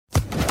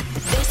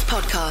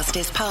podcast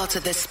is part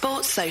of the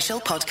Sports Social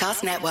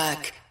Podcast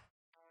Network.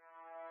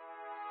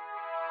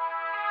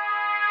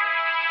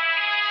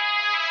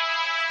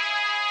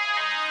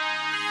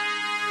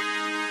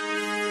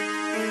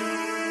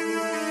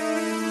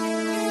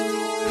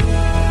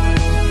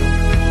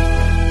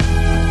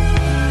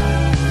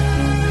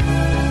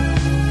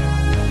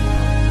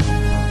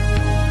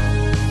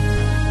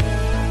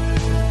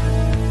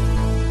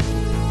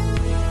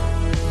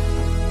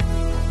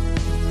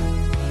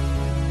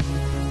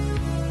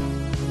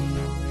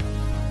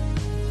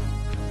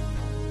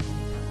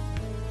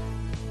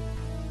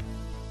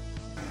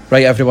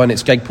 Right everyone,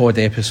 it's Gigpod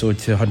episode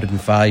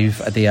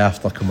 205, a day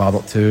after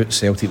Kilmarnock 2,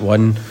 Celtic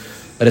 1.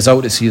 A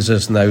result that sees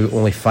us now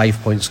only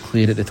 5 points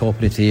clear at the top of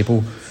the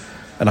table,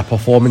 and a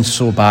performance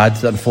so bad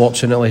that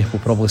unfortunately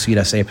we'll probably see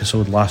this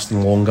episode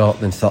lasting longer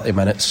than 30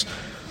 minutes.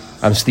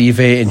 I'm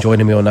Stevie, and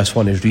joining me on this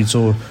one is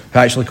Rizzo, who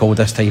actually called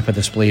this type of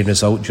display and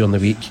result during the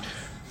week.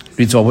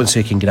 Rizzo, I wouldn't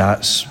say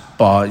congrats,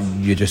 but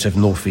you just have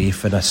no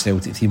faith in this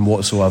Celtic team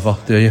whatsoever,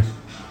 do you?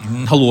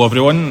 Hello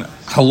everyone.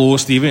 Hello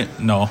Stevie.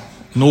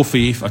 No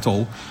faith at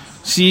all.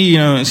 See,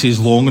 it says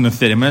longer than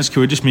 30 minutes.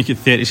 Can we just make it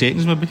 30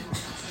 seconds maybe?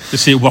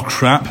 Just say we're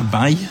crap,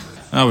 bye.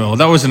 Oh well,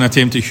 that was an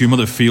attempt at humour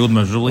that failed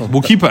miserably.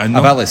 We'll keep it in though.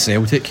 A bit like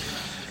Celtic.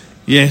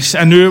 Yes,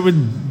 I knew it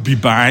would be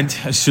bad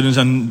as soon as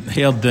I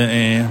heard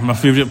that my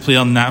favourite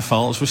player, Nat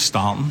Phillips, was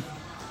starting.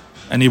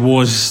 And he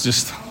was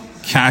just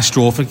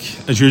catastrophic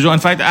as usual. In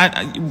fact,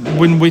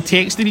 when we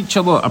texted each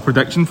other a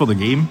prediction for the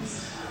game,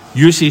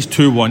 you says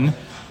 2-1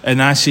 and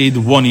I said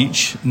 1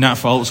 each. Nat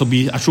Phillips will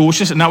be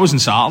atrocious, and that was on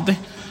Saturday.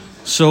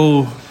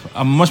 So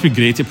I must be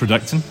great at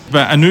predicting,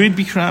 but I knew he'd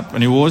be crap,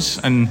 and he was.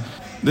 And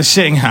the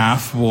second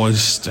half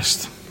was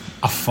just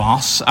a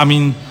farce. I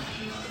mean,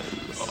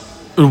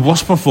 the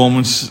worst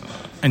performance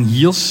in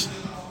years.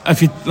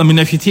 If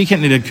you take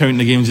into account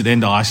the games at the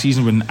end of last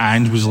season when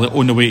Ange was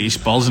on the way to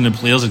Spurs and the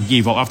players had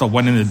gave up after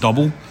winning the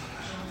double,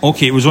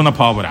 okay, it was on a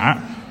par with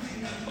that.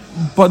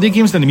 But the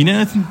games didn't mean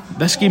anything.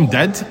 This game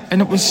did,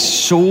 and it was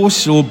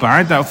so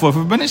bad that for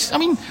 5 minutes. I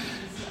mean,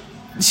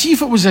 see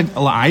if it was like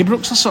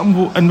Ibrox or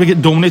something and we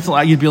get dominated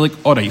like that, you'd be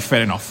like, alright,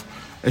 fair enough,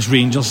 it's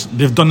Rangers,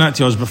 they've done that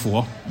to us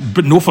before,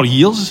 but no, for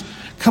years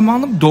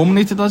Kilmarnock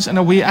dominated us in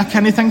a way I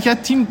can't think of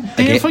a team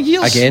did it for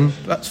years. Again,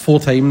 that's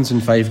 4 times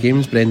in 5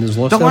 games Brendan's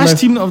lost. The last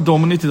team that have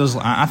dominated us,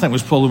 I think,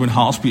 was probably when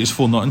Hearts beat us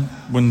 4-0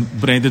 when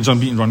Brendan's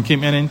unbeaten run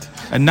came to an end,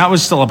 and that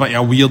was still a bit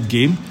of a weird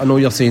game. I know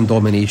you're saying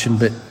domination,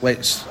 but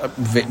let's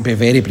be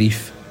very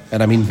brief,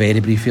 and I mean very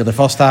brief here. The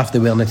first half they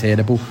weren't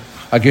terrible.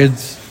 A good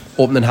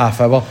opening half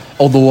hour,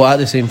 although at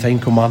the same time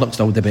Kilmarnock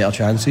still had the better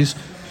chances,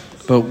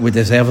 but we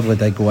deservedly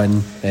did go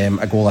in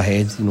a goal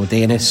ahead.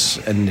 Dennis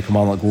in the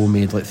Kilmarnock goal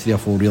made like 3 or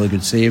 4 really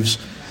good saves.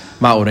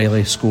 Matt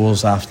O'Reilly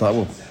scores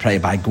after pretty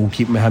bad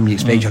goalkeeping with him. You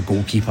expect your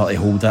goalkeeper to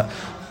hold it.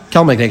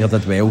 Cal McGregor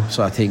did well,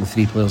 sort of taking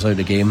 3 players out of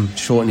the game,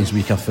 short on his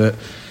weaker foot,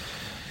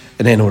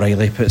 and then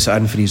O'Reilly puts it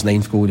in for his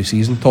 9th goal of the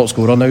season. Top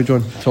scorer now,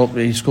 John.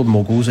 He scored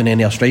more goals than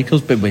any of our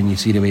strikers, but when you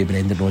see the way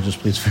Brendan Rodgers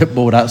plays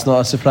football, that's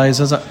not a surprise,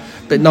 is it?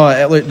 But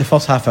no, look, the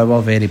first half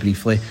hour, very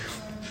briefly,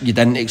 you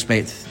didn't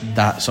expect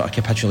that sort of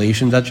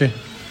capitulation, did you?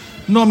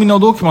 No, I mean,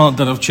 although Kilmarnock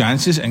did have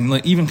chances, and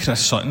even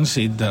Chris Sutton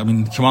said that,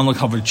 Kilmarnock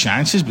covered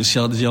chances but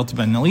Celtic deserved to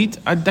be in the lead,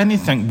 I didn't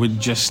think we'd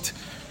just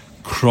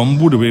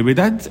crumble the way we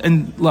did.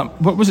 And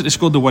what was it, they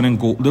scored the winning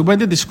goal? When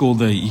did they score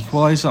the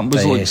equaliser?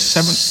 Was it like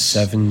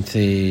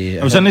 70?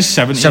 It was in the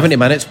 70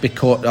 minutes,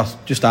 because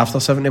just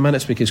after 70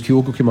 minutes, because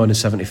Kyogo came on in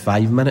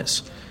 75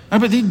 minutes.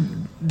 But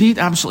they'd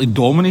absolutely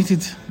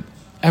dominated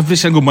every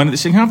single minute of the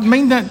second half.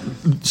 Mind that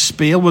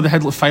spell where they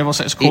had like 5 or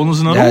 6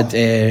 corners in a row?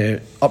 They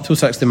had up till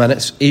 60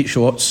 minutes, 8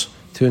 shots,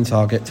 2 on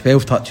target,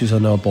 12 touches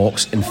on our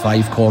box and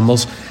 5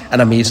 corners,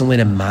 and amazingly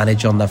the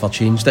manager never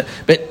changed it.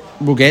 But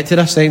we'll get to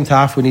this second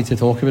half, we need to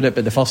talk about it,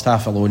 but the first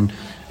half alone,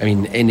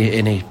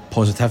 any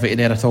positivity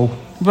there at all?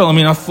 Well,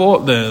 I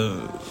thought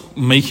the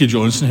Mikey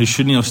Johnson, who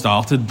shouldn't have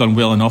started, done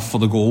well enough for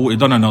the goal. He'd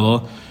done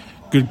another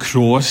good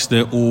cross,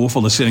 the O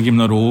for the second game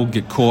in a row,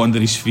 get caught under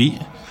his feet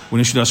when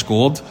he should have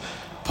scored.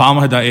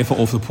 Palmer had that effort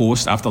off the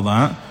post after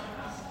that.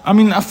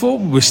 I thought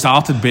we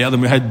started better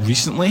than we had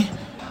recently,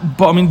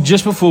 but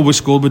just before we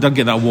scored we did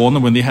get that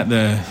warning when they hit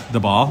the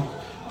bar,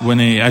 when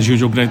as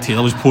usual Greg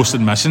Taylor was posted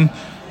missing.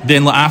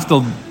 Then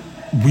after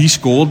we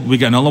scored we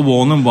get another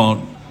warning where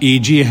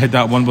AJ had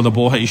that one where the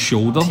ball hit his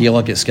shoulder.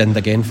 Taylor gets skinned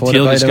again for it.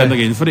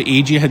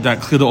 AJ had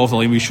that cleared it off the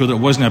line. We showed it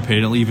wasn't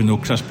apparently, even though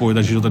Chris Boyd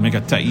as usual did make a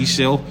titty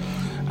sell.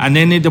 And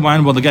then they had the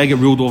one where the guy got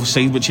ruled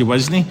offside, which he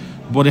wasn't,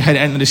 but he hit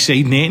it into the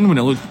side netting when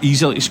it looked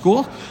easier to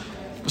score.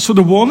 So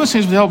the warning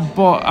signs were there,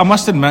 but I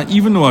must admit,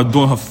 even though I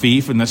don't have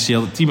faith in this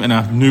Celtic team and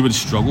I knew we'd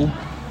struggle,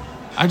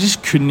 I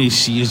just couldn't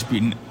see us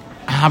being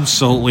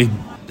absolutely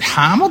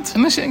hammered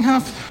in the second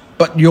half.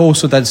 But you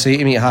also did say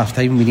to me at half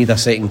time we need a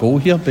second goal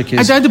here,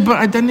 because I did, but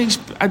I didn't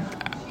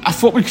I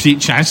thought we'd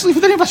create chances. We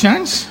didn't have a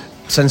chance.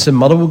 Since the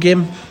Motherwell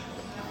game,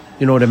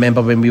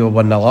 remember when we were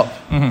 1-0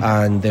 up,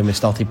 and then we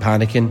started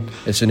panicking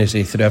as soon as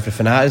they threw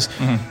everything at us.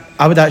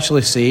 I would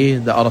actually say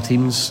that other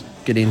teams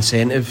get the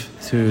incentive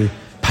to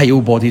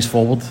pile bodies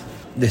forward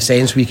the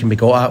sense we can be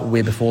got at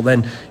way before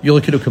then. You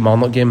look at the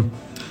Kilmarnock game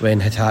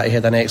when Hitati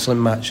had an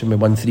excellent match and we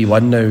won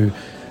 3-1. Now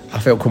I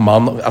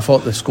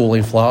thought the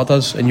scoreline flattered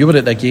us, and you were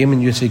at the game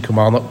and you said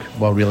Kilmarnock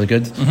were really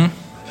good.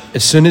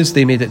 As soon as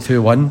they made it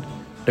 2-1,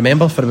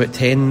 remember, for about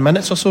 10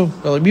 minutes or so,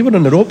 we were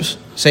on the ropes,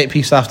 set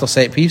piece after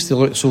set piece. They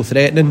looked so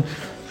threatening.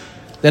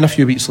 Then a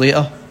few weeks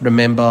later,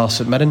 remember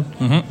St Mirren,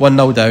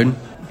 1-0 down,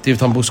 David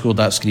Turnbull scored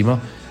that screamer,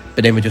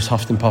 but then we just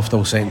huffed and puffed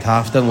all second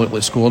half, didn't look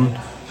like scoring.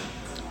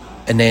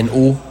 And then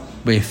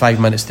with 5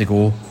 minutes to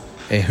go,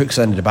 hooks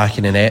into the back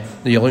of the net.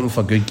 You're looking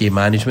for good game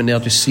management there,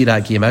 just see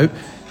that game out.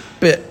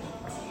 But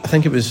I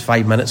think it was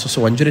 5 minutes or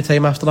so injury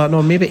time after that,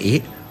 no, maybe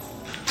 8.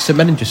 St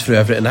Mirren just threw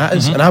everything at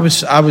us, and I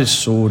was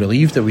so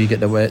relieved that we get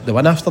the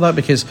win after that,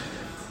 because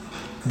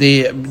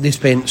they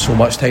spent so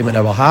much time in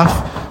our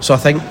half. So I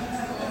think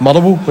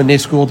Motherwell, when they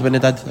scored when they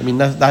did, I mean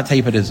that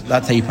type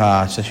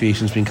of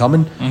situation's been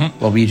coming,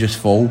 where we just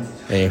fall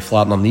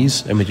flat on our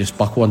knees and we just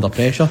buckle under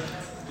pressure.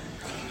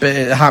 But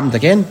it happened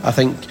again. I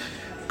think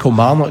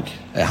Kilmarnock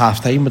at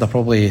half time would have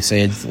probably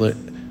said, look,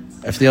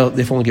 if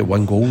they've only got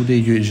one goal, they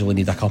usually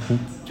need a couple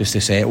just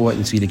to settle it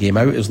and see the game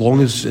out. As long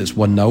as it's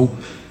 1-0,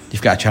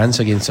 you've got a chance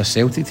against a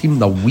Celtic team.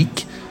 They're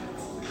weak,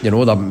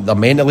 they're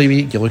mentally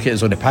weak. You look at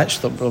us on the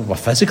pitch, we're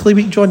physically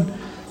weak, John.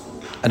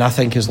 And I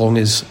think as long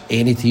as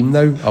any team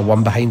now are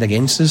one behind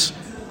against us,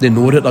 they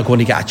know that they're going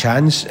to get a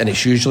chance, and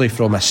it's usually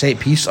from a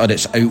set piece or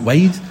it's out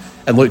wide.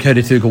 And look how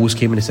the 2 goals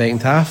came in the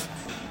second half.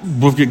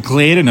 We've got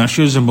glaring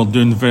issues and we're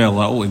doing very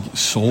little to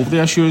solve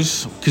the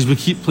issues, because we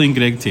keep playing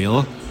Greg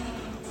Taylor,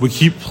 we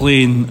keep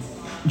playing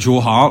Joe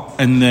Hart,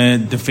 and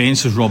the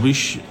defence is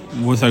rubbish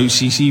without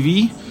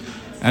CCV.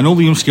 I know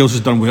Liam Scales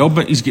has done well,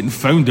 but he's getting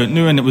found out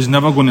now, and it was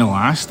never going to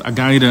last. A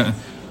guy that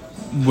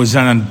was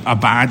in a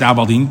bad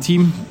Aberdeen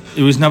team,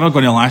 it was never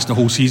going to last the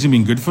whole season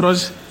being good for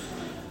us.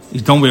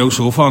 He's done well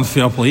so far, and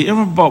fair play to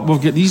him, but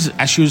we've got these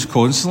issues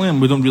constantly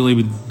and we don't really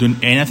be doing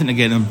anything to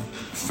get them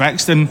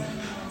fixed. And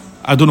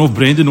I don't know if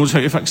Brendan knows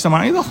how to fix them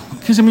either,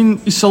 because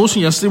his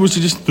solution yesterday was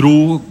to just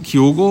throw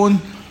Kyogo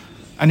on,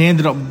 and he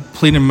ended up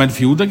playing in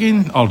midfield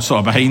again, or sort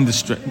of behind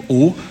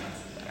the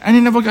and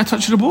he never got a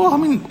touch of the ball. I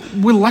mean,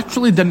 we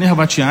literally didn't have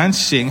a chance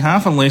second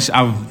half, unless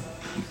I've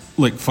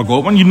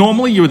forgot one.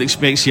 You would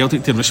expect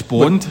Celtic to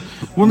respond.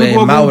 Matt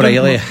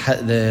O'Reilly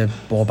hit the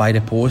ball by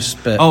the post,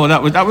 but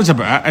that was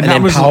about it. And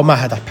then Palma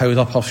had a powered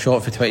up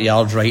shot for 20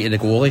 yards right to the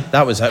goalie.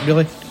 That was it,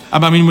 really.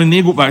 I mean, when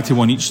they go back to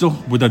 1 each, though,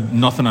 we did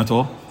nothing at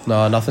all.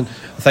 No, nothing.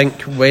 I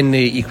think when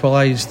they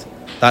equalised,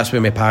 that's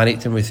when we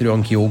panicked and we threw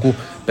on Kyogo.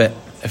 But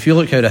if you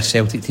look how the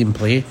Celtic team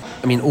play,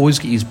 I mean, always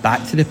get his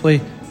back to the play.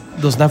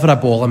 There's never a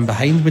ball in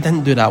behind. We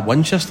didn't do that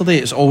once yesterday.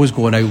 It's always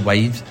going out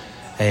wide.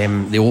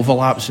 The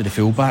overlaps with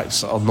the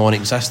fullbacks are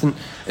non-existent.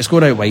 It's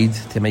going out wide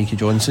to Mikey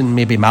Johnson.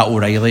 Maybe Matt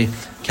O'Reilly,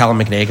 Callum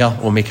McGregor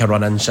will make a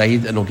run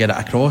inside and he'll get it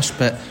across.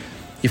 But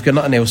you've got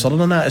nothing else other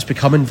than that. It's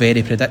becoming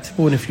very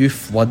predictable, and if you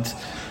flood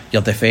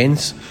your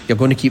defence, you're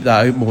going to keep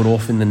that out more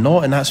often than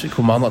not, and that's what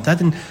Kilmarnock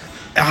did. And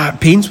it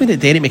pains me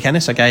that Derek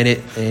McInnes, a guy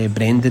that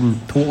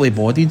Brendan totally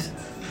bodied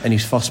in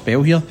his first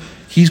spell here,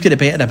 he's got the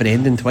better of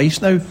Brendan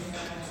twice now,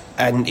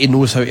 and he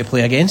knows how to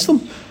play against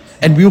them.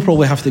 And we'll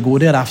probably have to go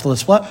there after the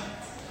split.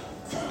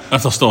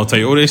 If there's still a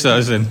title race, that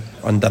is then.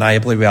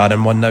 Undeniably, we are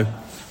in one now.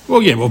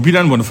 Well, yeah, we've been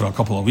in one for a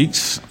couple of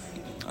weeks.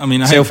 I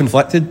mean,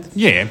 self-inflicted.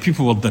 Yeah,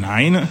 people were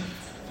denying it,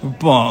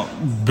 but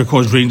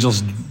because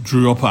Rangers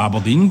drew up at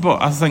Aberdeen.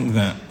 But I think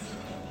that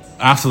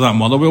after that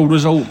Motherwell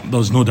result,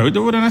 there's no doubt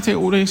that we're in a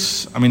title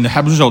race. I mean, the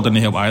Hibs result didn't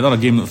help either, a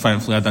game that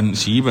thankfully I didn't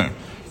see, but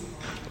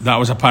that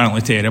was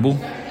apparently terrible.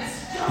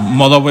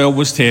 Motherwell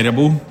was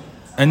terrible,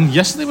 and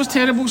yesterday was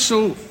terrible.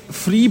 So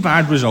 3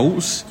 bad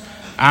results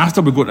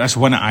after we got this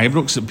win at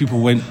Ibrox that people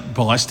went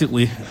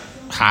ballistically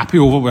happy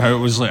over, with how it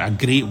was like a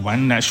great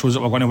win that shows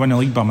that we're going to win the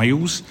league by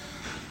miles.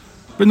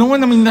 But no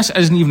one, I mean, this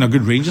isn't even a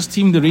good Rangers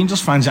team. The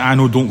Rangers fans that I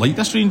know don't like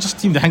this Rangers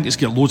team. They think it's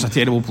got loads of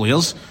terrible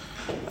players.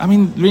 I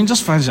mean,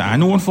 Rangers fans that I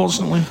know,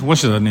 unfortunately, I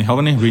wish I didn't have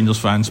any Rangers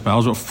fans,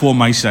 pals, but for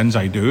my sins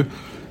I do,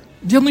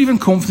 they're not even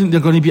confident they're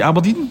going to beat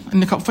Aberdeen in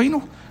the cup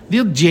final.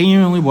 They're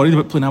genuinely worried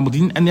about playing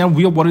Aberdeen, and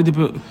we're worried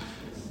about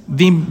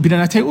them being in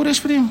a title race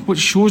for them, which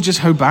shows just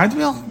how bad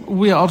we are.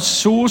 We are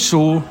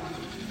so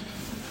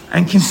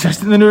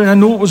inconsistent now. And I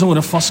know it was only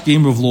the first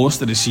game we've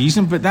lost of the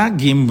season, but that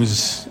game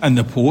was in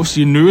the post.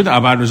 You knew that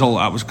a bad result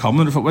like that was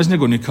coming. If it wasn't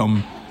going to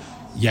come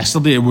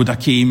yesterday, it would have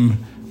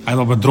came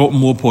either by dropping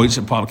more points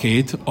at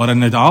Parkhead or in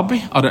the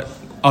derby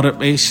or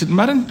at St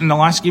Mirren in the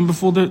last game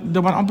before the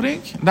winter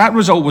break. That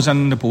result was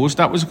in the post.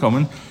 That was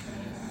coming.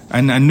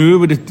 And I knew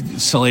with the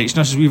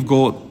selectionists we've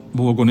got,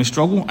 we're going to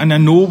struggle. And I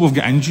know we've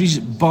got injuries,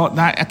 but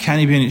that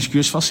can't be an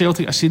excuse for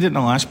Celtic. I said it in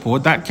the last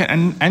pod.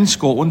 In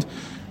Scotland,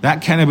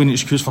 that can't be an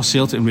excuse for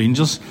Celtic and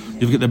Rangers.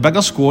 You've got the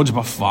bigger squads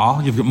by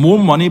far. You've got more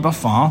money by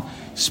far.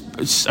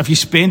 If you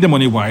spend the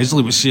money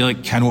wisely, which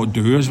Celtic cannot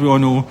do, as we all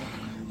know,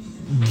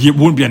 it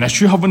won't be an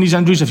issue having these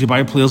injuries if you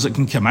buy players that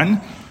can come in.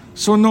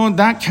 So no,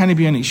 that can't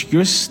be an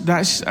excuse.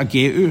 That's a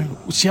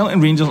get-out. Celtic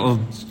and Rangers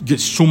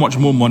get so much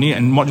more money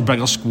and much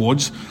bigger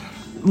squads.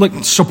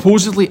 like,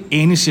 supposedly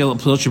any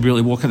Celtic player should be able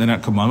to walk into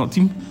that Kilmarnock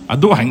team. I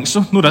don't think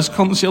so. No, this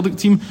current Celtic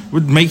team.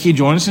 Would Mikey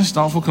Johnson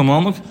start for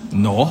Kilmarnock?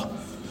 No.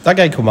 That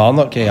guy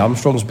Kilmarnock,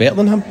 Armstrong's better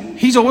than him.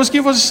 He's always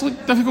gave us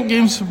like difficult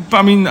games. But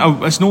I mean,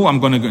 it's not I'm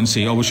going to go and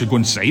say, we should go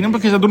and sign him,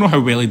 because I don't know how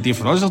well he'd do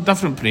for us. There's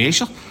different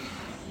pressure.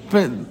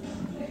 But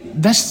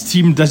this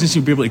team doesn't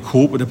seem to be able to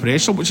cope with the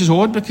pressure, which is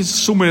odd, because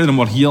so many of them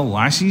were here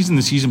last season,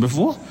 the season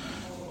before.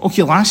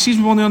 Okay, last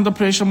season we weren't under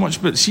pressure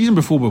much, but the season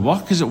before we were,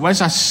 because it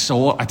was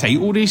a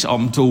title race up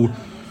until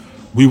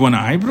we won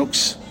at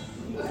Ibrox.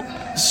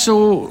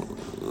 So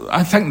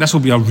I think this will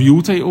be a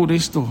real title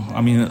race, though.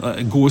 I mean,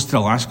 it goes to the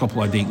last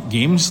couple of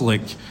games.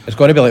 Like, it's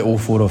going to be like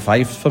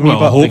 04-05 for me.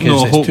 Well, I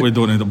hope we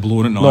don't end up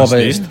blowing it in the last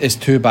day. It's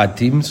two bad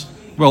teams.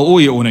 Well,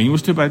 08-09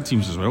 was two bad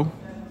teams as well.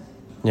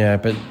 Yeah,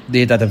 but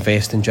they did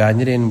invest in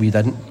January and we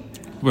didn't.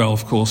 Well,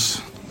 of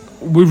course.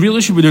 We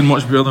really should be doing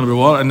much better than we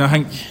were, and I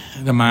think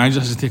the manager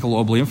has to take a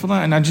lot of blame for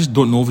that, and I just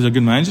don't know if he's a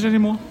good manager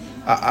anymore.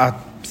 I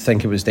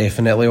think it was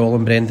definitely all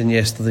in Brendan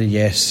yesterday.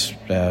 Yes,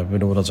 we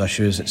know there's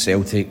issues at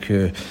Celtic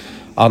who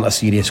aren't a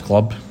serious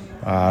club.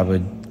 I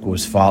would go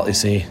as far to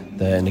say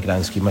that in the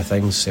grand scheme of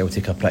things,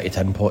 Celtic are pretty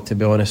tin pot, to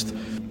be honest.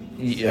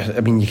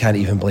 I mean, you can't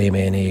even blame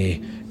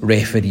any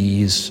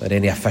referees or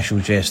any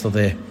officials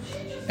yesterday.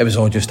 It was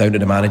all just down to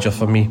the manager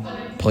for me,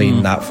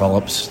 playing Nat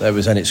Phillips. It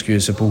was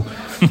inexcusable.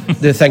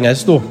 The thing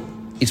is, though,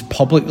 he's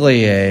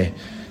publicly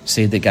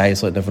said that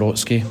guys like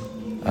Nawrocki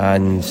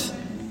and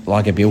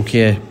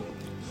Lagerbielke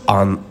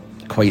aren't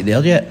quite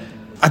there yet.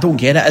 I don't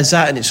get it. Is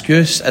that an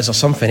excuse? Is there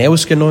something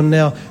else going on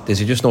there? Does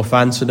he just not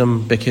fancy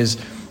them? Because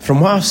from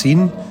what I've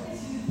seen,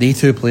 they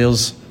two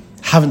players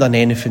haven't done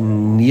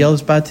anything near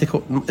as bad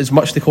as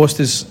much to cost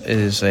as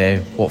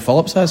what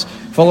Phillips has.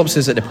 Phillips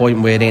is at the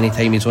point where any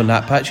time he's on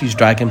that pitch, he's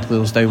dragging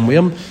players down with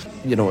him.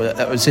 You know,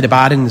 I would say the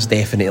Barron's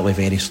definitely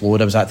very slow.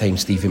 There was that time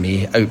Stevie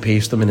May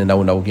outpaced him in the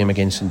 0-0 game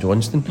against St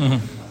Johnstone.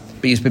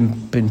 But he's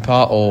been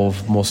part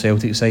of more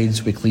Celtic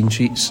sides with clean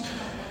sheets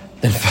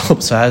than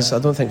Phillips has. I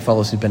don't think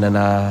Phillips has been in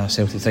a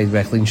Celtic side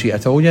with a clean sheet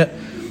at all yet.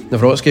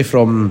 Nawrocki,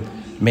 from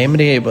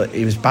memory, but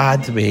he was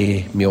bad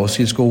with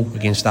Miosi's goal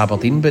against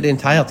Aberdeen, but the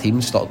entire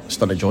team started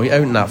to joy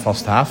out in that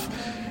first half.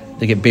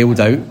 They get bailed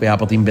out with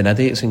Aberdeen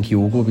Benedicts and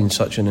Kyogo being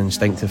such an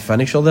instinctive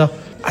finisher there.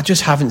 I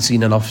just haven't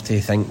seen enough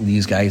to think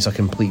these guys are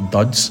complete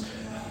duds,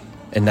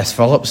 and this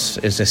Phillips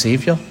is the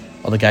saviour,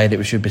 or the guy that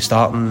we should be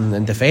starting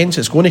in defence.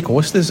 It's going to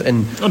cost us,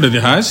 and he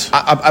has.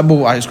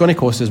 It's going to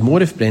cost us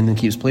more if Brendan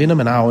keeps playing him,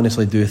 and I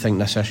honestly do think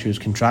this issue is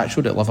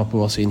contractual, that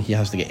Liverpool are saying he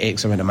has to get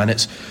X amount of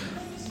minutes,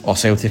 or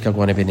Celtic are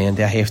going to be named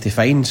a hefty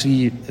fine.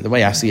 See, the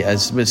way I see it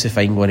is, what's the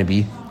fine going to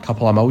be? A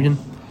couple of million?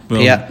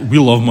 Well, we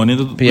love money.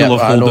 We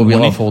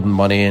love holding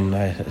money,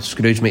 and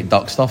Scrooge make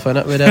duck stuff in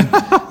it with him.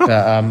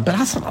 but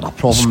that's another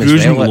problem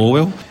Scrooge as well.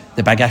 Lowell.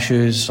 The big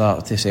issues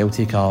to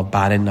Celtic are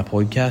banning the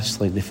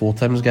podcast, like the Four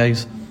Tims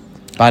guys,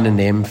 banning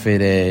them for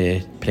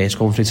the press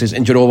conferences.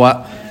 And do you know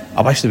what?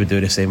 I wish they would do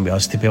the same with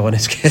us, to be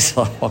honest, because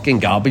they're fucking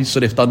garbage,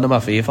 so they've done them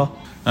a favour.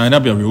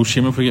 That'd be a real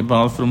shame if we get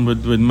barred from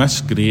them. We'd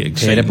miss great,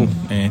 exciting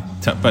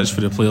tidbits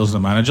for the players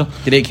and the manager.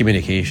 Great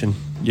communication.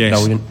 Yes.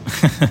 Brilliant.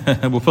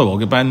 We'll probably all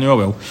get banned now, I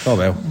will. Oh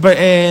well. But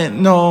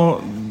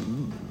no,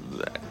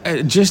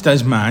 it just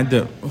is mad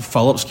that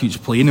Phillips keeps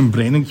playing and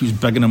Brendan keeps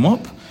bigging him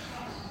up,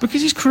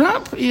 because he's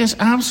crap. He is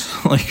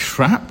absolutely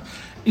crap.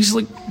 He's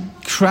like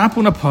crap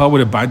on a par with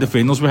the bad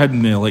defenders we had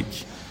in the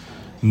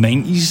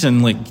 90s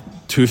and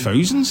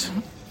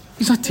 2000s.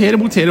 He's a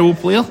terrible, terrible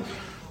player.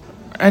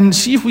 And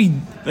see if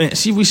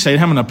we sign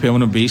him on a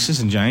permanent basis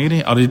in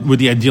January, or would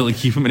he ideally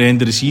keep him at the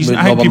end of the season?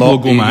 I think people will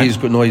go mad. He's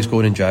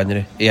going in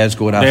January. He is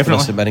going after the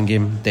St Mirren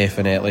game,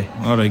 definitely.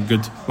 Alright,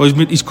 good. Well,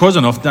 he's caused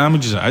enough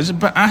damage as it is,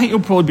 but I think he'll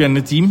probably be in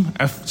the team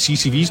if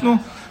CCV's no,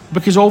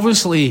 because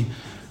obviously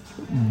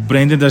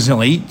Brendan doesn't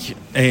like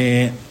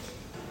the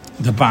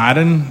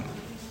Baron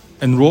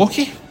and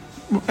Rocky,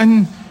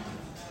 and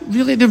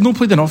really they've not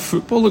played enough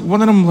football. Like,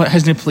 one of them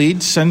hasn't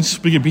played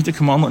since we got beat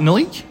Kilmarnock in the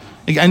league.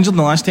 He got injured in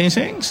the last 10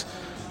 seconds.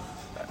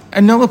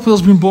 And the other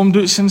player's been bombed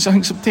out since, I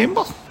think, September.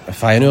 A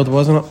Feyenoord,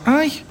 wasn't it?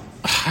 Aye.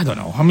 I don't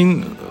know. I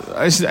mean,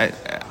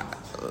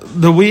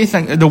 the way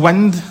the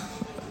wind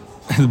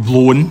is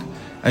blowing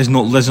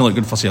doesn't look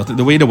good for Celtic.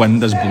 The way the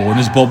wind is blowing,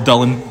 as Bob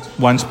Dylan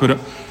once put it.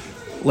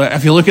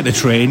 If you look at the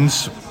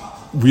trends,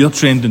 we're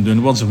trending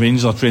downwards, and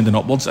Rangers are trending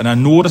upwards. And I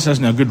know this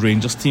isn't a good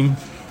Rangers team.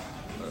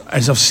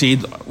 As I've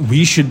said,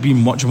 we should be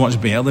much,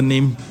 much better than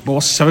them.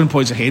 We're 7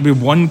 points ahead. We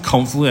won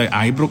comfortably at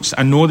Ibrox.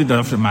 I know they did a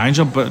different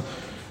manager, but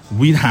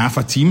we're half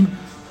a team.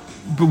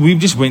 But we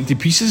just went to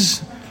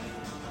pieces.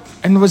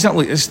 And was that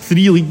it's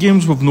 3 league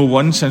games we've no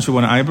won since we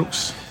won at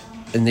Ibrox?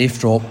 And they've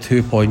dropped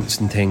 2 points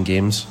in 10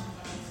 games.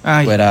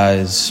 Aye.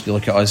 Whereas, you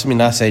look at us, I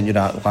mean, I sent you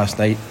that last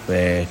night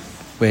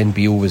when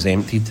Beale was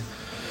emptied,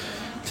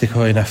 to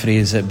coin a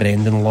phrase that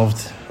Brendan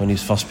loved on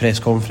his first press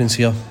conference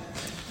here.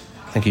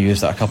 I think he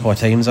used that a couple of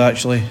times,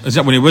 actually. Is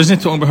that when he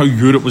wasn't talking about how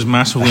Europe was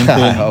massively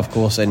important? Of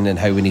course, and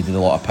how we needed a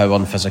lot of power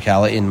and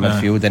physicality in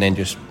midfield, and then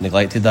just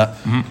neglected that.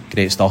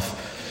 Great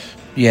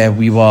stuff. Yeah,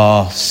 we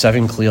were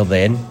 7 clear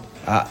then,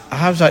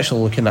 I was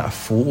actually looking at a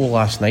photo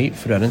last night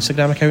for our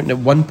Instagram account, and at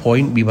one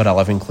point we were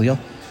 11 clear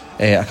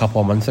a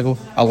couple of months ago.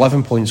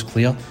 11 points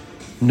clear.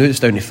 Now it's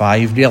down to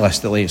 5.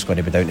 Realistically, it's going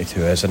to be down to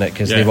 2, isn't it?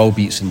 Because they will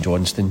beat St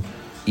Johnstone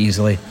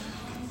easily,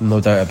 no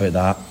doubt about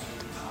that.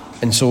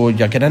 And so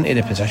you're getting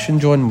into the position,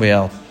 John,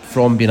 where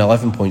from being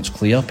 11 points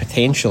clear,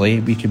 potentially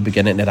we could be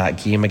getting into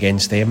that game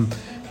against them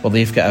where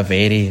they've got a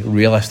very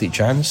realistic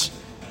chance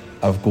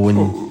of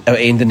going out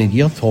ending the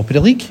year top of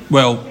the league.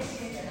 Well,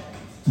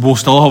 we'll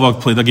still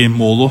have played a game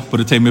more though by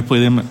the time we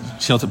play them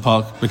at Celtic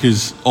Park,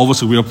 because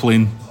obviously we're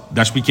playing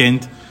this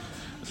weekend.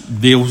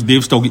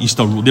 They've still got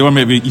Easter Road. They were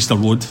maybe Easter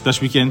Road this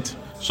weekend,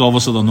 so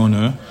obviously they're not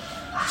now.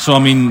 So I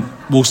mean,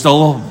 we'll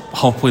still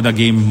have played a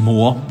game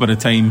more by the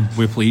time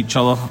we play each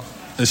other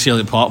at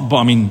Celtic Park. But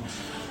I mean,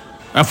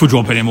 if we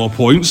drop any more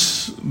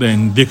points,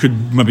 then they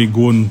could maybe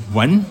go and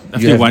win.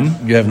 If they win,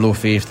 you have no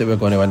faith that we're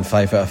going to win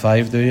 5 out of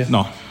 5, do you?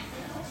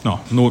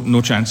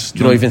 No chance. Do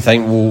you not even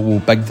think we'll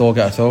big dog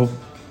it at all?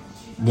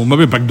 Well,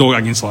 maybe big dog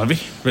against Levy,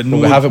 but no.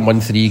 We haven't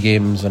won 3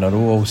 games in a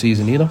row all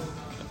season either.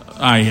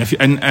 I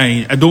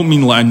don't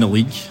mean in the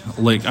league.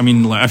 Like, I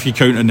mean, like, if you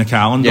count in the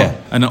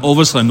calendar, and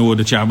obviously I know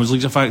the Champions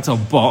League's a factor,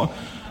 but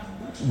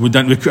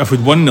if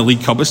we'd won the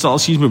League Cup at the start of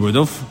the season, we would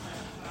have.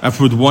 If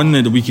we'd won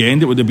at the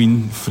weekend, it would have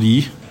been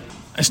 3.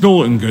 It's not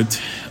looking good.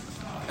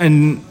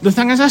 And the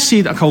thing is, I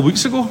said a couple of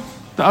weeks ago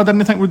that I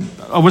didn't think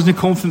I wasn't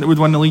confident that we'd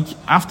win the league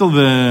after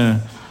the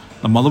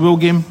Motherwell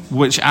game,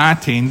 which I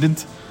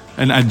attended,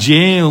 and I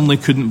genuinely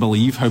couldn't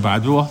believe how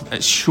bad we were.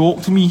 It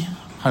shocked me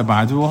how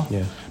bad we were.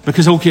 Yeah.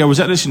 Because, I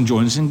was at the St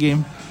Johnstone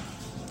game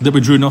that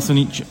we drew nothing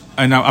each,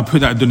 and I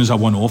put that down as a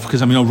one-off,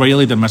 because, I mean,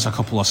 O'Reilly did miss a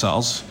couple of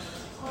sitters,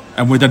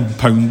 and we did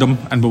pound them,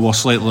 and we were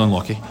slightly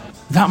unlucky.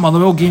 That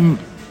Motherwell game,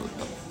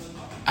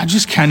 I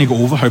just can't get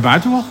over how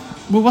bad we were.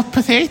 We were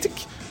pathetic.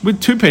 We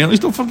had 2 penalties,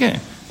 don't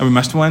forget, and we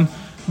missed one.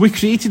 We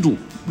created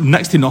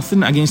next to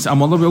nothing against a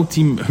Motherwell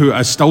team who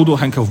I still don't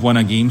think have won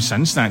a game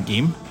since that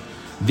game.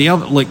 They're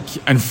like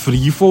in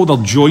freefall.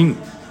 They're joint,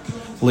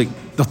 like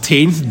they're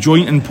 10th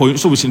joint in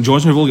points. So with St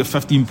Johnstone, we've only got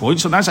 15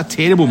 points. So that's a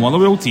terrible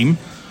Motherwell team.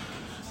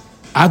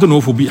 I don't know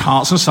if we'll beat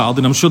Hearts on Saturday,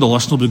 and I'm sure the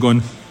listener will be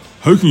going,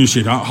 how can you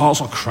say that?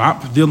 Hearts are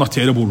crap. They're on a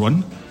terrible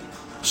run.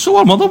 So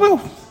are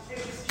Motherwell.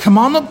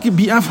 Kilmarnock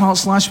beat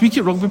Hearts last week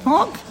at Rugby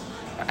Park.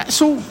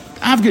 So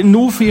I've got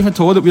no faith at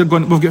all that we've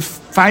got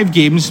 5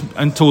 games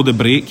until the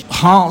break.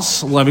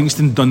 Hearts,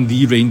 Livingston,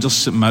 Dundee, Rangers,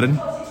 St Mirren.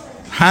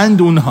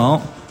 Hand on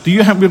heart, do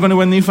you think we're going to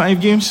win these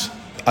 5 games?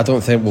 I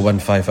don't think we'll win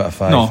 5 out of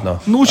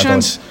 5. No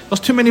chance. There's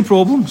too many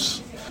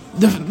problems.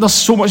 There's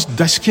so much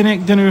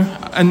disconnect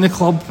in the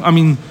club. I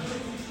mean,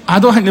 I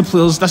don't think the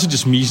players, this is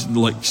just me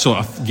like sort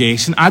of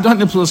guessing, I don't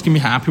think the players can be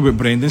happy with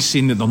Brendan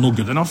saying that they're not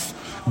good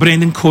enough.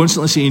 Brendan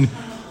constantly saying,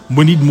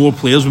 we need more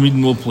players.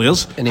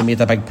 And he made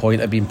a big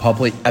point of being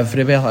public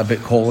everywhere about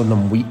calling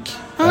them weak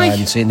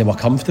and saying they were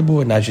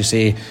comfortable. And as you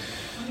say,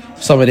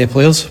 some of their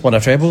players won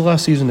a treble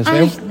last season as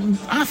well.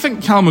 I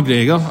think Cal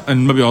McGregor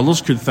and maybe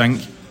others could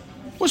think,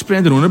 what's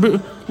Brendan on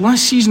about?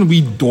 Last season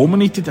we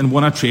dominated and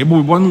won a treble.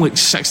 We won like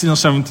 16 or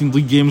 17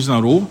 league games in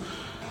a row.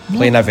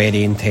 Playing a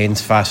very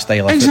intense, fast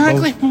style of football.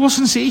 Exactly, we were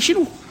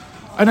sensational.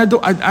 And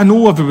I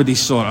know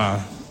everybody's sort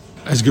of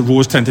has got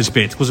rose-tinted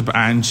spectacles about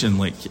Ange, and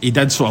like he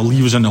did sort of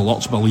leave us in the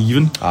lurch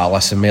believing.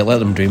 Listen mate, let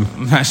them dream.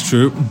 That's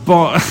true,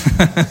 but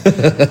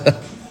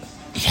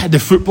yeah, the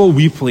football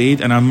we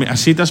played, and I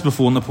said this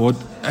before in the pod,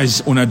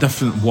 is on a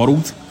different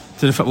world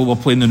to the football we're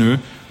playing now.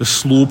 The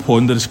slow,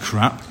 ponderous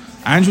crap.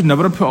 Ange would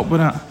never have put up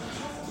with that.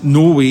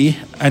 No way.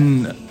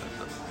 And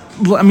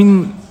I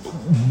mean,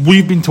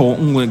 we've been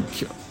talking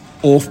like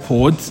off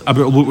pod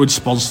about look what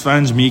Spurs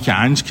fans make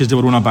Ange because they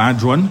were on a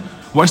bad run.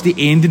 Which they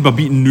ended by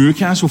beating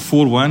Newcastle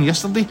 4-1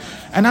 yesterday.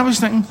 And I was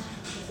thinking,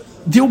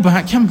 they'll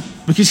back him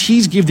because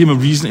he's gave them a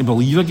reason to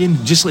believe again,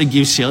 just like he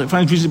gave Celtic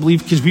fans reason to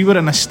believe, because we were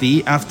in a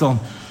state after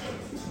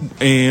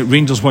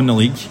Rangers won the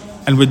league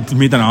and we'd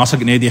made an arse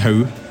against Eddie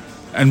Howe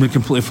and we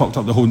completely fucked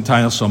up the whole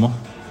entire summer.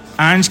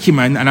 Ange came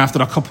in, and after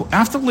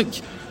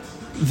like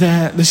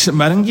the St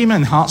Mirren game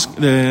and Hearts,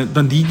 the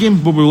Dundee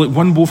game, where we like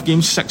won both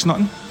games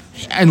 6-0,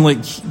 and like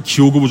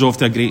Kyogo was off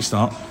to a great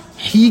start.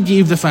 He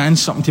gave the fans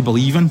something to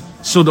believe in,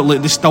 so that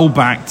like they still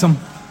backed him,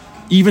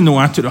 even though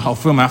I took the half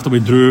for him after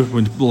we drew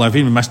with Levy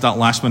and we missed that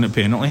last minute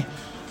penalty.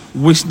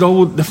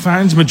 The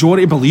fans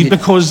majority believed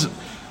because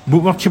we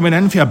were coming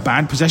in for a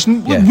bad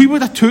position. Yeah. We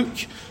would have took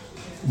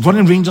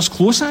running Rangers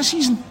close that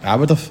season. I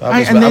would have.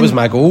 That was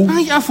my goal.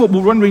 I thought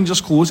we'll run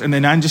Rangers close, and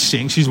then Ange's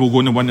sanctions will go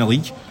on to win the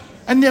league.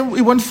 And then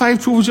he won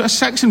 5 trophies out of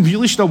 6, and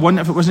really should have won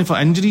if it wasn't for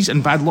injuries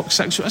and bad luck.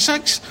 6 out of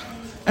 6.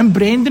 And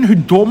Brendan, who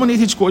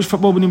dominated Scottish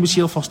football when he was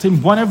here the first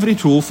time, won every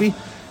trophy.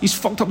 He's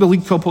fucked up the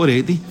League Cup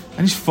already,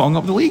 and he's fucking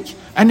up the league.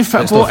 And the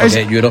football is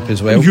Europe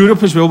as well.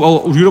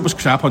 Well, Europe was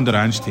crap under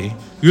Ange too.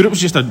 Europe was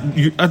just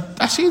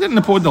I said it in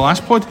the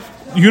last pod.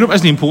 Europe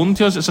isn't important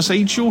to us. It's a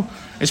sideshow.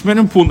 It's more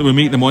important that we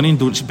make the money and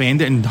don't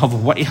spend it and have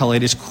witty,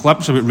 hilarious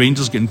clips about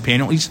Rangers getting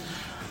penalties,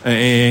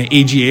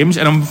 AGMs.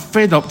 And I'm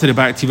fed up to the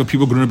back TV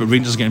people going on about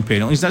Rangers getting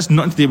penalties. That's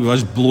nothing to do with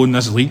us blowing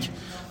this league.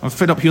 I'm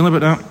fed up hearing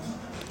about that.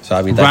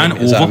 that ran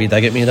is that a over. wee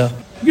dig at me there?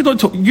 You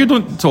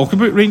don't talk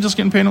about Rangers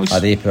getting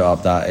penalties. They put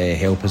up that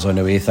help us on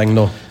the way thing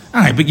though.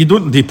 Aye, but you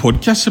don't do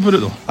podcasts about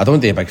it though. I don't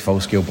do big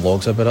full-scale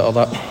blogs about it or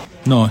that.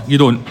 No, you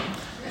don't.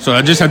 So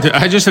I just had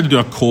to do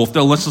a cough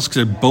there, listeners,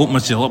 because I built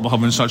myself up by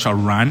having such a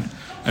rant.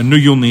 And now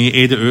you'll need to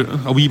edit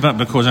out a wee bit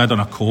because I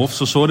done a cough.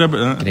 So sorry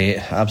about that. Great,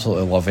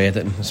 absolutely love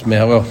editing. It's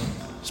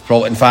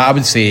probably, in fact, I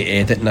would say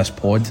editing this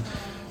pod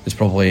is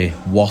probably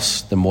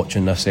worse than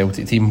watching this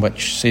Celtic team,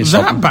 which says Is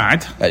something.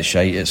 that bad? It's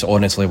shite. It's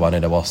honestly one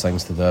of the worst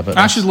things to do about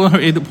I this. should learn how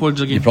to edit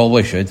pods again. You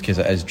probably should, because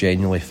it is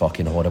genuinely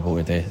fucking horrible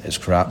to do. It's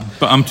crap.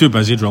 But I'm too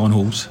busy drilling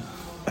holes.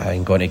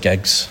 And going to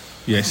gigs.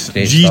 Yes.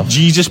 Great stuff.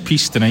 Jesus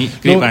Peace tonight.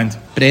 Great band.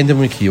 Brendan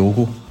with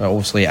Kyogo.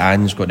 Obviously,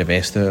 Anne's got the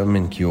best out of him,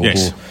 and Kyogo,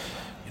 Yes.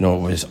 it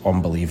was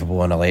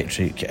unbelievable and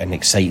electric and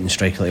exciting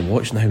striker to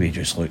watch. Now he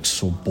just looks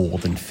so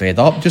bored and fed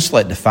up, just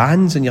like the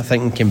fans, and you're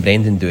thinking, can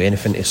Brendan do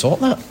anything to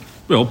sort that?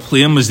 Well,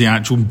 play him as the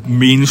actual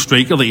main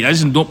striker that he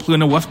is and don't play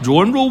in a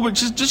withdrawing role,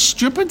 which is just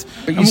stupid.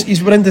 But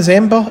he's we're in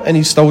December and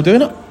he's still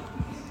doing it.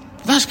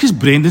 That's because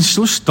Brendan's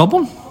so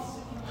stubborn.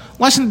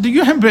 Listen, do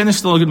you think Brendan's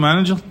still a good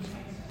manager?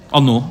 Or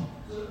no?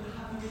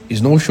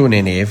 He's not shown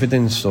any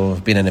evidence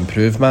of being an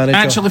improved manager.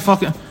 Actually,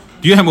 fuck it.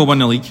 Do you think we'll win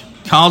the league?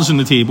 Cards on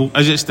the table.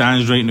 As it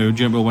stands right now, do you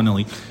think we'll win the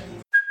league?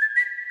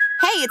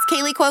 Hey, it's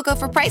Kaylee Cuoco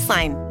for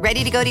Priceline.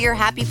 Ready to go to your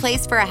happy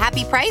place for a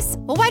happy price?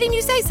 Well, why didn't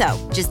you say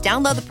so? Just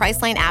download the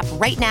Priceline app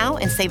right now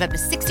and save up to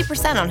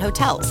 60% on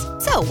hotels.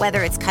 So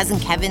whether it's Cousin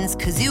Kevin's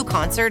Kazoo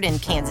Concert in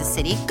Kansas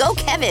City, go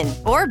Kevin,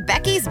 or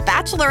Becky's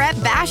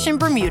Bachelorette Bash in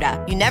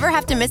Bermuda, you never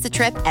have to miss a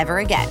trip ever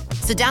again.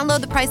 So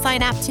download the Priceline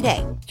app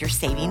today. Your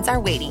savings are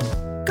waiting.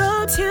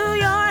 Go to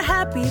your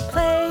happy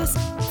place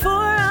for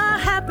a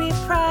happy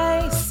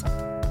price.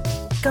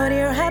 Go to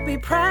your happy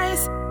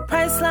price,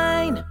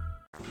 Priceline.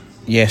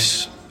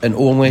 Yes, and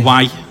only...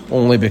 Why?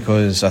 Only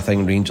because I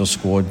think Rangers'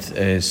 squad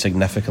is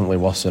significantly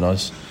worse than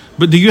us.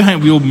 But do you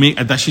think we'll make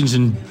additions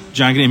in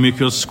January to make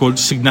your squad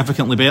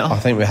significantly better? I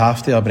think we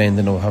have to, or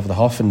Brendan will have the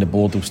huff and the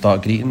board will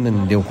start greeting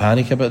and they'll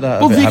panic about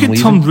that. Well, about they him could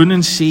leaving. turn round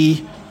and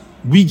say,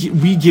 we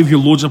give you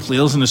loads of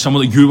players in the summer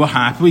that you were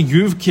happy with.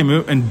 You've came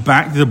out and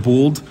backed the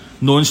board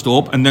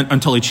non-stop, and then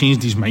until he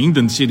changed his mind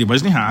and said he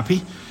wasn't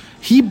happy.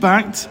 He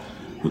backed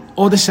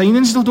all the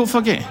signings, though, don't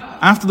forget.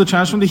 After the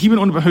transfer window, he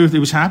went on about how he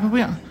was happy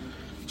with it.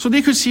 So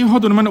they could say,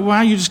 hold on a minute, why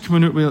are you just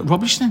coming out with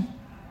rubbish then?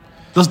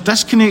 There's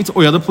disconnect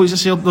with other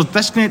places here. There's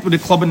disconnect with the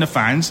club and the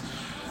fans.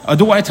 I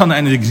don't want to turn it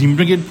into the Green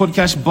Brigade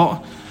podcast,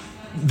 but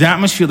the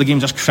atmosphere of the game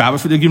just crap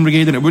for the Green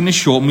Brigade, and it wouldn't have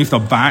shot me if they're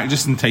back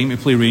just in time to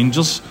play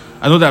Rangers.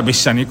 I know that'd be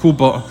cynical,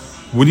 but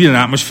we need an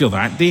atmosphere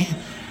that day.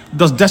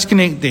 There's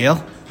disconnect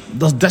there.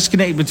 There's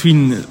disconnect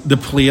between the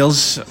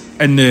players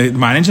and the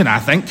manager, I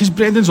think, because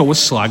Brendan's always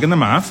slagging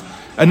them off.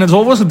 And there's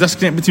always a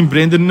disconnect between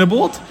Brendan and the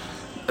board.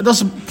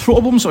 There's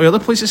problems at other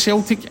places,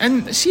 Celtic.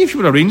 And see, if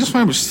you were a Rangers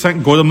fan, which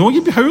thank God I'm not,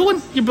 you'd be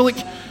howling. You'd be like,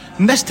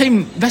 and this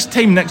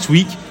time next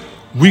week,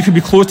 we could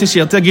be close to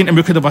Celtic again and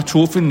we could have a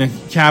trophy in the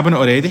cabinet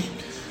already.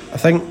 I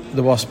think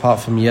the worst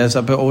part for me is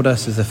about all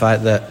this is the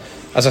fact that,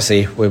 as I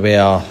say, we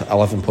were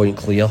 11 point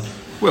clear.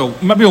 Well,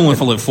 maybe only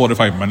for like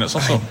 45 minutes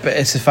or so. But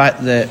it's the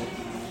fact that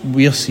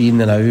we're seeing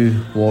now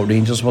what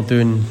Rangers were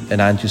doing in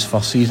Andrew's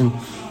first season.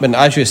 I mean,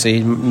 as you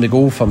say, the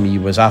goal for me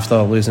was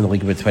after losing the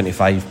league with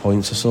 25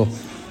 points or so.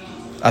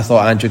 I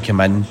thought Andrew came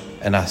in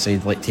and I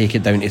said, like, take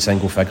it down to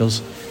single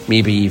figures,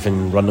 maybe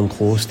even running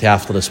close to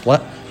after the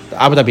split.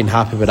 I would have been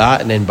happy with that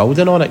and then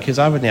building on it, because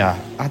I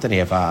didn't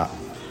have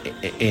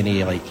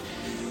any like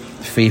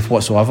faith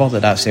whatsoever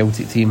that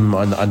Celtic team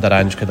under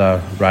Ange could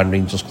have ran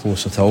Rangers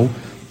close at all.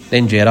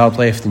 Then Gerrard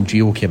left and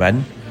Gio came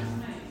in.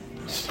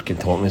 Fucking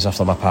talking as if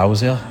they're my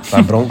pals there.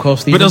 Van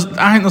Bronckhorst. But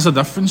I think there's a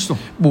difference though.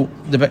 Well,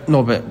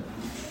 but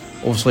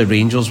obviously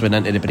Rangers went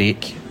into the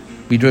break.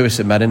 We drew with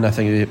St Mirren. I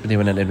think they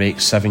went into the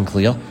break 7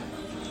 clear.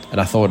 And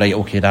I thought, right,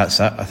 okay, that's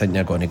it. I think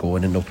they're going to go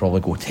in and they'll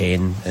probably go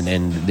 10 and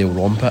then they'll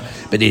romp it.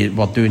 But they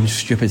were doing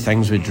stupid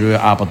things. We drew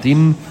at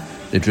Aberdeen.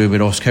 They drew with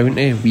Ross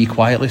County. We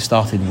quietly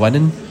started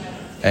winning.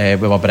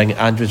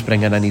 Andrew's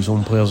bringing in his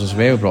own players as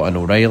well. Brought in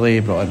O'Reilly,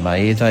 brought in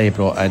Maeda, he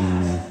brought in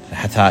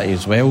Hatate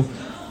as well.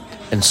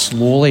 And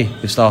slowly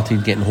we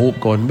started getting hope,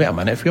 going, wait a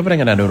minute, if we're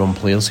bringing in our own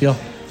players here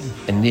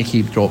and they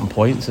keep dropping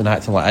points and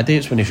acting like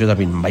idiots when they should have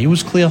been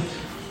miles clear,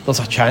 there's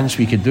a chance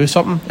we could do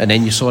something. And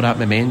then you saw that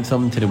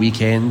momentum to the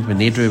weekend when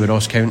they drew with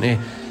Ross County.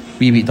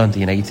 We beat Dundee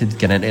United,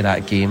 getting into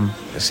that game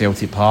at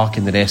Celtic Park,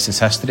 and the rest is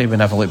history. We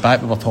never looked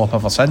back, we were top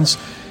ever since.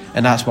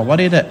 And that's my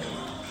worry, that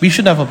we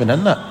should never have been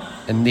in that.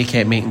 And they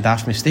kept making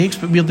daft mistakes,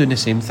 but we're doing the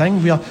same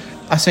thing.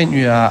 I sent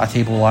you a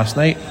table last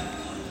night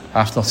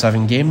after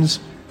 7 games.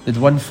 They'd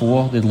won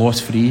 4, they'd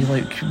lost 3.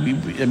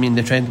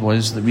 The trend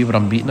was that we were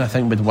unbeaten. I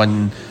think we'd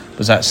won,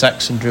 was that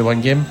 6 and drew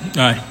 1 game?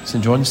 Aye.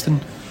 St Johnstone.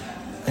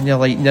 And you're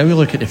like, now we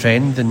look at the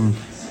trend and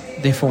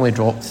they've only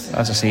dropped,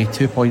 as I say,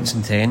 2 points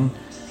in 10,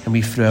 and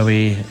we threw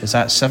away, is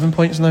that 7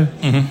 points now?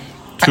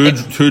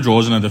 Mm-hmm. Two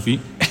draws and a defeat.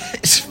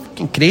 It's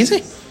fucking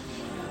crazy.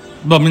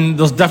 But I mean,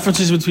 there's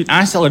differences between.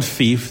 I still had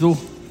faith though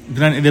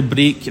going into the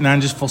break in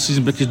Andrew's first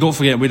season, because don't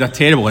forget we had a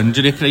terrible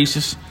injury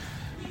crisis.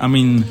 I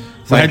mean,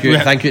 Thank you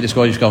to the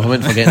Scottish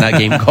Government for getting that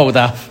game called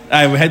off.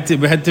 we had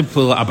to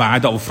play like a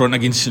bad up front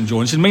against St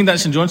Johnstone. Mind that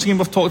St Johnstone game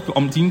we've talked about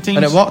umpteen times.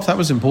 And it worked, that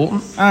was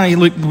important.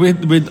 Look,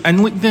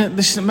 and look,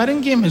 the St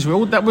Mirren game as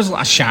well, that was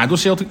like a shadow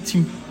Celtic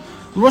team.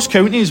 Ross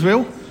County as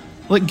well.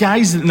 Like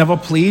guys that never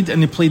played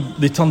and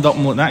they turned up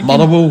and like that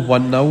Motherwell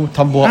 1-0,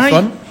 Tumble up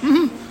front.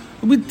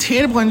 Mm-hmm. With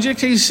terrible injury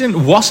crisis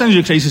and worse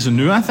injury crisis than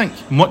now, I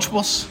think. Much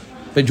worse.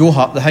 But Joe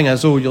Hart, the thing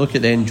is though, you look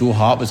at then, Joe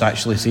Hart was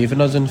actually saving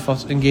us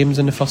in games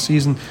in the first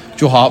season.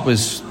 Joe Hart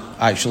was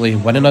actually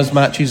winning us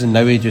matches, and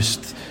now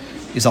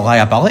he's a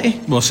liability.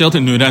 Well,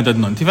 Celtic knew that and did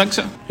nothing to fix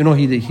it. You know,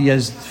 he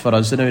is for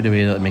us now the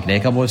way that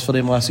McGregor was for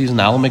them last season,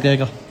 Alan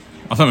McGregor.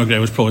 I thought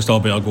McGregor was probably still a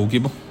better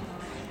goalkeeper.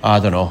 I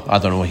don't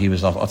know. He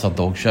was utter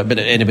dog shit. But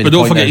anyway, but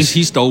don't forget,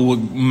 he still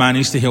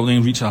managed to help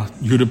them reach a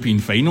European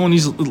final, and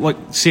he's like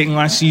second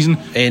last season.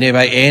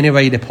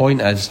 Anyway, the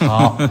point is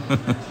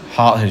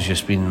Hart has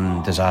just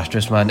been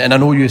disastrous, man. And I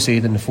know you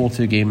said in the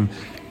 4-2 game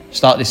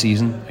start of the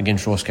season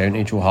against Ross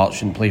County, Joe Hart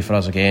shouldn't play for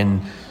us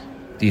again.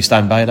 Do you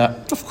stand by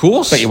that? Of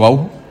course. But you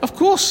will. Of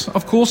course.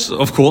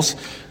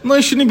 No,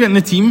 he shouldn't have been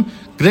in the team.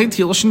 Greg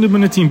Taylor shouldn't have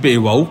been in the team, but he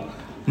will.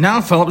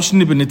 Nat Phillips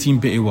shouldn't have been in the team,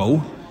 but he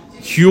will.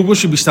 Hugo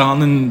should be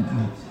starting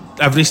in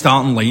every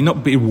starting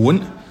lineup, but he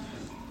won't.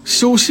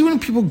 So see when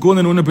people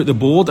going on about the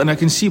board, and I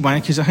can see why,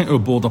 because I think our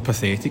board are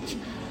pathetic,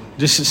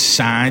 just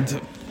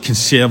sad,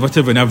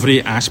 conservative in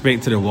every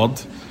aspect of the word,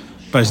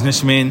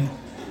 businessmen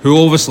who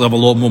obviously have a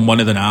lot more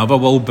money than I ever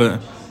will, but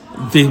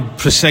they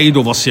preside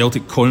over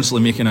Celtic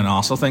constantly making an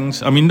arse of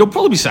things. I mean, they'll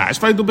probably be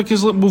satisfied though,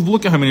 because we'll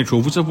look at how many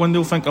trophies they've won.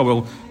 They'll think, oh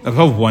well, if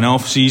I've won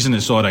off season,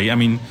 it's alright. I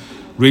mean,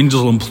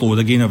 Rangers will implode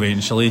again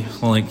eventually.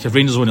 Like, if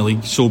Rangers win the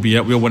league, so be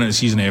it. We'll win it the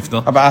season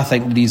after. But I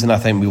think the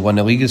reason we won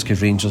the league is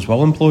because Rangers will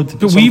implode.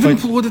 But we've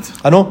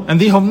imploded. I know. And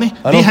they haven't.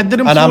 They had their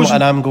implosion.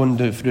 And I'm going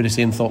through the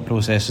same thought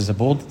process as the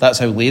board. That's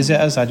how lazy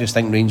it is. I just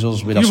think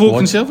Rangers with a squad. You vote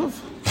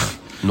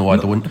Conservative? No, I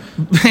don't.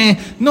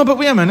 No, but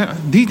wait a minute.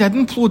 They did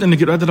implode and they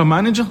get rid of their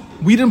manager.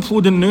 We're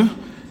imploding now.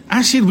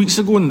 I said weeks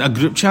ago in a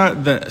group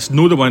chat that's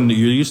not the one that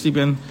you used to be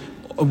in,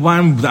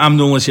 one that I'm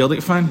the only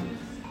Celtic fan.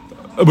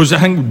 It was, I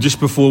think, just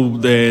before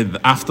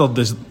after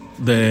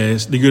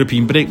the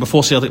European break,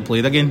 before Celtic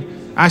played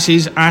again. I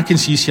says I can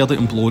see Celtic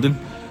imploding.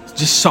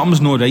 Just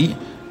something's not right,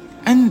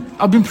 and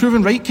I've been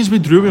proven right because we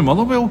drew with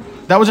Motherwell.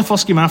 That was the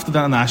first game after the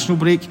international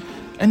break,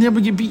 and there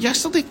we get beat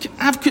yesterday.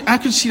 I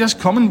could see this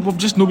coming. We've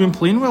just not been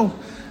playing well,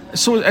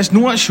 so it's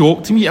not a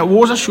shock to me. It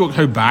was a shock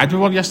how bad we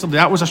were yesterday.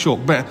 That was a shock,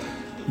 but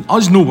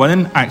us no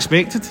winning, I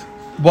expected.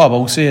 What I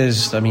will say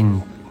is, I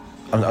mean,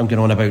 I'm going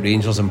on about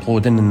Rangers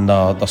imploding and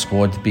their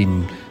squad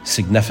being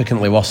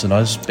significantly worse than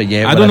us. But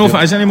yeah, I don't know if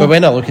it is anymore. But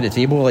when I look at the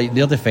table, like,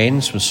 their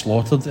defence was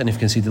slaughtered and they've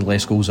conceded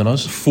less goals than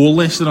us. 4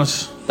 less than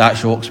us. That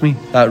shocks me.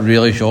 That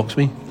really shocks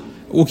me.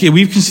 Okay,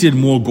 we've conceded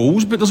more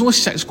goals, but there's only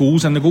 6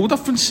 goals in the goal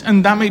difference,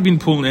 and that might be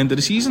important at the end of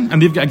the season.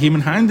 And they've got a game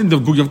in hand, and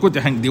you've got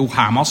to think they'll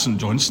hammer St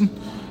Johnstone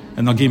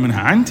in their game in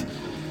hand.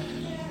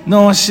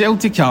 No,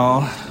 Celtic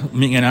are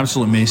making an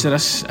absolute mess of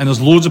this, and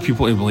there's loads of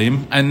people to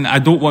blame, and I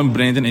don't want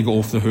Brendan to go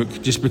off the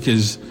hook just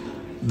because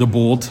the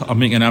board are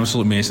making an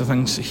absolute mess of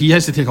things. He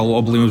has to take a lot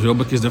of blame as well,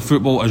 because the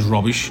football is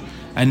rubbish,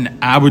 and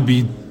I would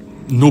be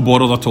no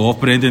bothered at all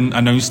if Brendan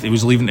announced he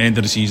was leaving at the end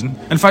of the season.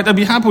 In fact, I'd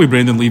be happy with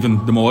Brendan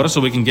leaving tomorrow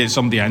so we can get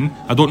somebody in.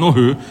 I don't know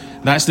who.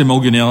 That's the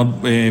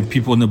millionaire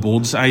people on the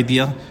board's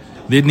idea.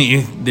 They'd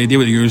need to do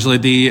what they usually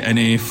do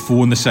and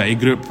phone the City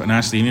group and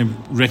ask them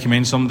to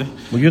recommend somebody.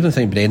 Well, you don't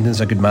think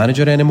Brendan's a good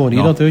manager anymore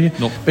either, do you?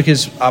 No.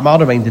 Because I'm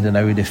reminded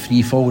now of the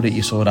free fall that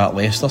you saw that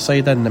Leicester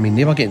side in. I mean,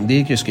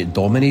 they just get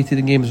dominated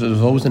in games. It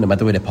was always in the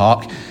middle of the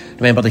park.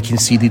 Remember, they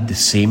conceded the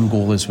same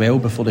goal as well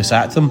before they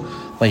sacked him.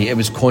 Like, it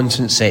was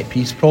constant set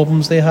piece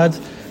problems they had.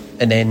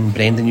 And then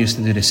Brendan used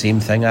to do the same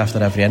thing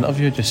after every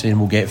interview, just saying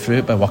we'll get through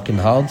it by working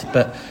hard.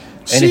 But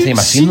anytime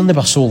I seen them, they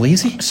were so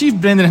lazy. See, if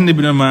Brendan hadn't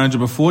been a manager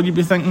before, you'd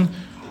be thinking,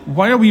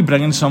 why are we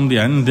bringing somebody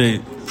in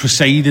that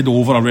presided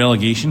over a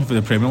relegation for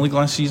the Premier League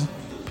last season?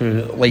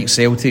 Like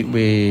Celtic,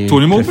 we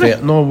Tony Mowbray?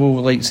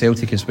 Like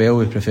Celtic as well,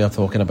 we prefer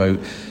talking about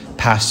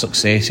past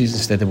successes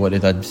instead of what they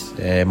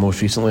did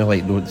most recently.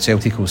 Like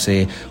Celtic will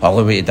say, well,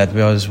 look what he did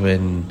with us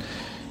when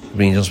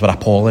Rangers were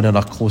appalling and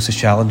our closest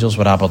challengers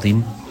were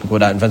Aberdeen. We got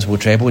that invincible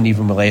treble, and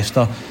even with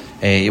Leicester,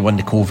 he won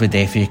the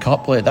COVID FA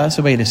Cup. Like, that's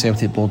the way the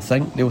Celtic board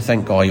think. They'll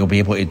think, oh, he'll be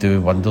able to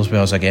do wonders with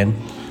us again.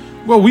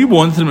 Well, we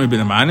wanted him to be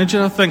the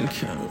manager, I think.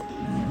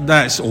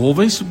 That's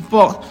obvious.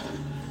 But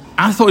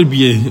I thought he'd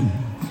be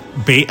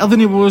better than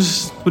he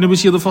was when he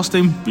was here the first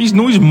time. He's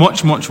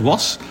much, much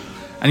worse.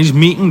 And he's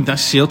making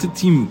this Celtic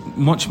team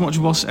much, much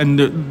worse. And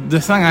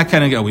the thing I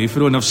kind of get away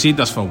from, and I've said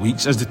this for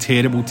weeks, is the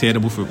terrible,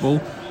 terrible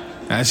football.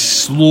 It's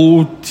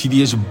slow,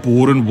 tedious,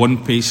 boring,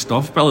 one-page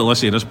stuff. But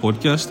let's say this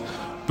podcast.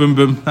 Boom,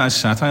 boom, that's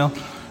satire.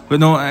 But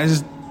no, it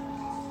is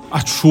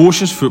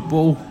atrocious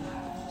football.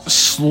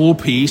 Slow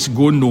pace,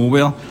 going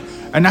nowhere.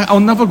 And I'll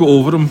never go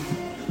over him,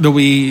 the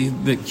way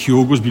that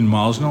Kyogo's been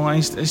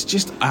marginalised. It's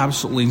just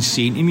absolutely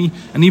insane to me.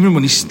 And even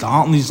when he's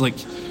starting, he's like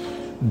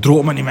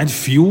drop him into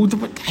midfield.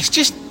 But it's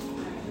just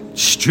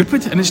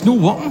stupid, and it's no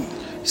working.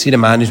 see the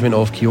management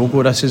of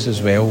Kyogo. This is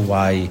as well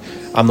why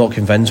I'm not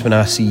convinced when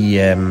I see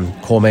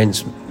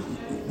comments,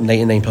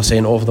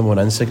 99% of them on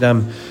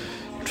Instagram,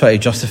 try to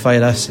justify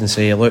this and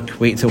say, look,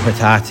 wait till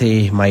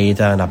Hatate,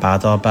 Maeda and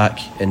Abada are back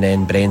and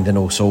then Brendan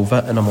will solve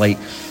it. And I'm like,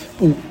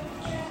 well,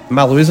 am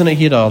I losing it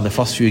here? Or the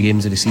first few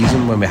games of the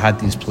season when we had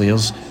these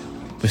players,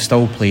 we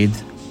still played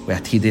with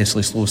a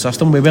tediously slow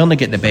system. We weren't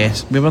getting the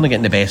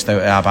best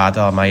out of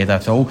Abada or Maeda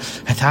at all.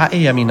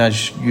 Hatate, I mean,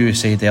 as you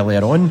said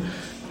earlier on,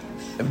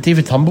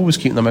 David Turnbull was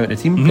keeping him out of the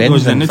team. Brendan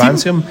didn't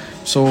fancy him.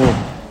 So,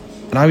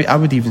 and I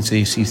would even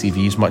say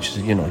CCV, as much as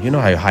you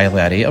know how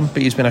highly I rate him,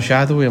 but he's been a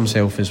shadow of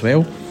himself as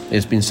well.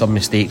 There's been some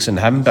mistakes in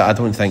him, but I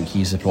don't think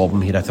he's the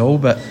problem here at all.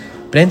 But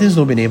Brendan's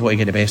not been able to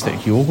get the best out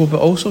of Kyogo, but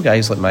also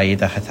guys like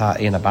Maeda,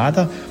 Hatate and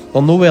Abada,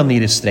 they're nowhere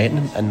near as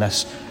threatening in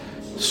this.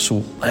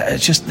 So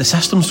it's just the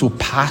system's so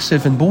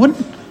passive and boring.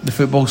 The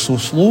football's so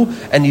slow,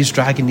 and he's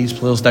dragging these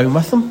players down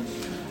with him.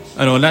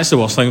 I know, and that's the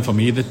worst thing for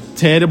me. The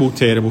terrible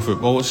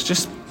football. It's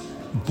just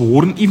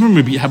boring. Even when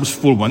we beat Hibs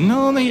 4-1 the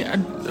other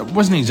night, it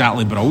wasn't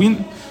exactly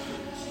brilliant.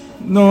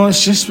 No,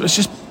 it's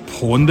just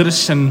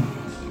ponderous, and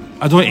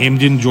I don't think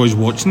MD enjoys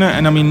watching it.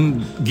 And I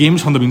mean,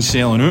 games haven't been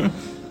selling out.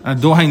 I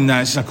don't think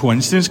that's a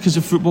coincidence because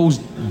the football's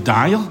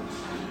dire.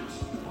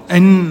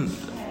 And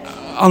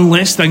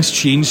unless things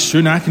change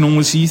soon, I can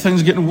only see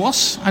things getting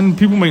worse. And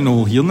people might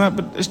not hear that,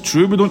 but it's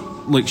true. We don't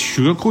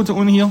sugarcoat it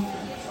on here.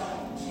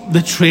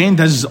 The trend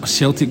is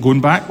Celtic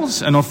going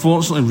backwards, and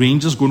unfortunately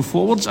Rangers going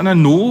forwards. And I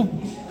know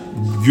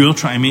you're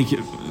trying to make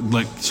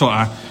it sort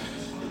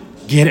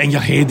of get it in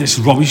your head, this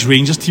rubbish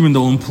Rangers team and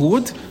they'll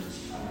implode.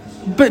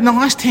 But in the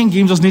last 10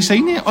 games there's no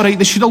sign of it. Alright,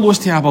 they should have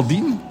lost to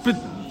Aberdeen, but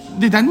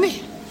they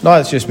didn't. No,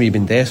 it's just me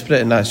being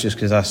desperate, and that's just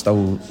because I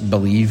still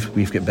believe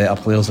we've got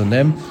better players than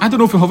them. I don't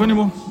know if we have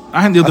anymore.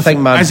 I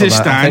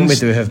think we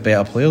do have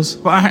better players.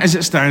 But as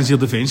it stands, their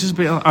defence is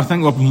better. I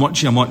think we're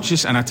much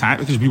in attack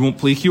because we won't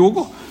play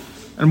Kyogo.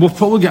 And we'll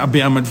probably get a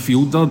better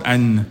midfielder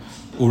in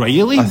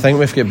O'Reilly. I think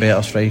we've got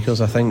better strikers.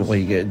 I think,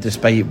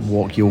 despite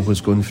what Kyogo's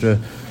going through,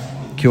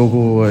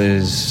 Kyogo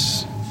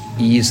is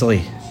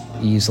easily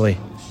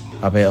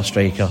a better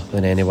striker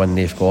than anyone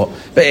they've got.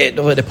 But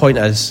the point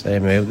is,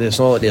 it's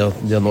not like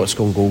they're not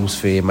scoring goals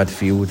for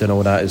midfield and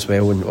all that as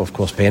well, and of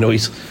course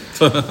penalties.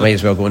 Might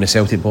as well go on the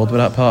Celtic board with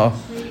that part.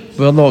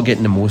 We're not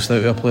getting the most out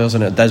of our players,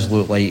 and it does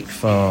look like,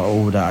 for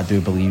all that I do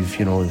believe,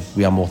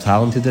 we are more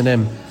talented than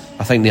them.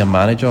 I think their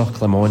manager,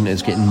 Clement,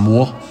 is getting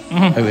more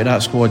out of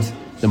that squad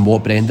than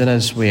what Brendan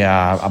is. We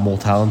are a more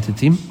talented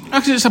team.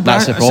 Actually,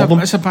 that's the problem.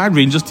 It's a bad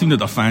Rangers team that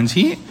their fans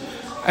hate.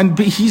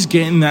 But he's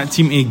getting that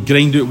team to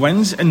grind out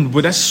wins, and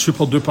with this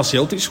super duper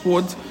Celtic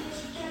squad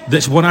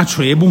that's won a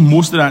treble,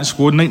 most of that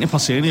squad,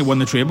 90% they won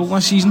the treble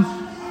last season,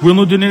 we're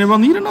not doing anywhere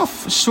near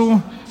enough.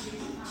 So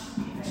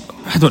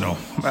I don't know.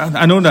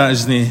 I know that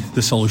is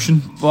the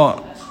solution, but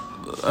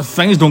if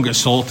things don't get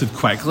sorted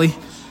quickly,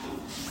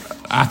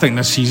 I think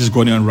this season's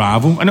going to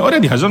unravel, and it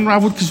already has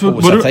unravelled because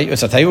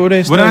it's a title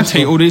race. We're in a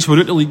title race. We're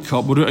out the League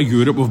Cup. We're out of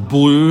Europe. We've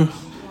blew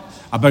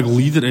a big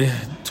lead at the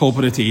top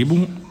of the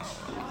table.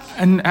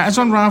 And it is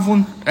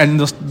unravelling, and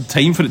there's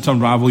time for it to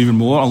unravel even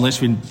more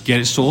unless we get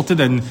it sorted.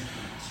 And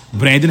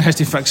Brendan has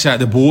to fix that.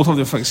 The board have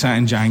to fix that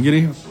in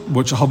January,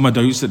 which I have my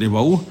doubts that they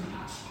will.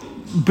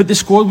 But the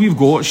squad we've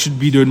got should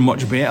be doing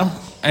much better.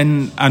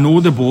 And I know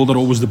the board are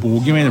always the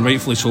bogeyman, and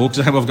rightfully so, because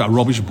I think we've got a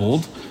rubbish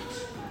board.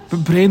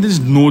 But Brendan's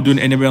not doing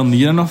anywhere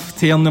near enough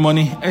to earn the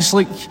money. It's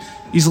like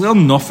he's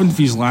learned nothing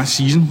for his last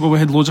season, where we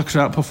had loads of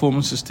crap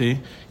performances too.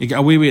 He got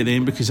away with it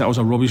then because that was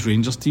a rubbish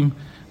Rangers team.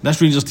 This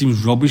Rangers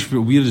team's rubbish,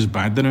 but we're as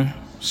bad now.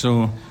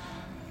 So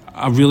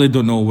I really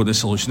don't know what the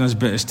solution is,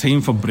 but it's time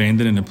for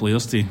Brendan and the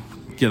players to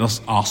get their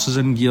arses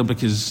in gear,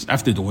 because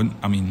if they don't,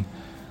 I mean,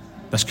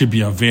 this could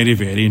be a very,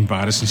 very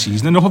embarrassing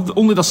season, and they'll have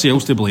only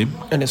themselves to blame.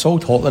 And it's all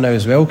talk now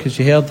as well, because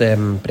you heard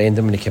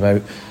Brendan when he came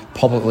out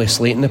publicly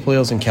slating the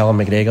players, and Callum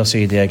McGregor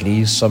said he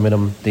agrees. Some of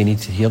them, they need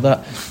to hear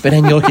that. But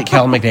then you look at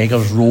Callum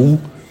McGregor's role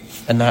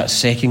in that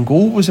second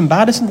goal, was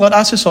embarrassing.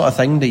 That's the sort of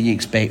thing that you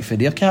expect for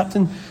their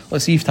captain.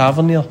 Let's see if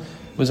Tavernier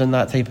was in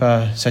that type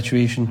of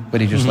situation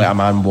where he just let a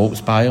man waltz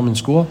by him and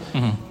score.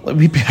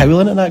 We'd be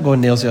howling at that,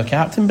 going, there's your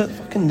captain, but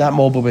fucking that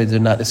mob will be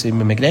doing that the same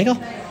with McGregor.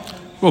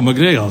 Well,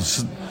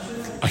 McGregor's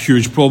a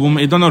huge problem.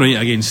 He done alright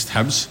against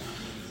Hibs,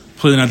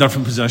 playing in a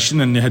different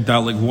position, and they had that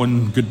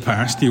one good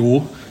pass to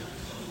O.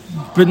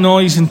 But no,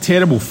 he's in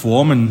terrible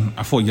form, and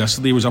I thought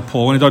yesterday was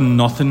appalling. He done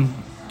nothing.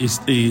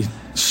 He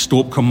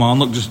stopped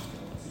Kilmarnock just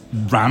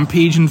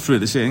rampaging through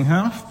the second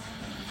half.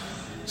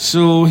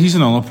 So he's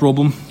another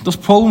problem. There's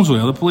problems all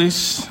over the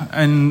place,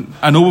 and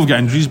I know we've got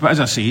injuries, but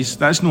as I say,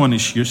 that's not an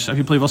excuse. If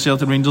you play for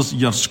Celtic Rangers,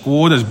 your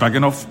squad is big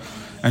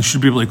enough and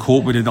should be able to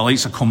cope with the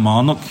likes of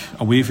Kilmarnock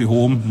away from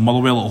home,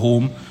 Motherwell at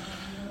home,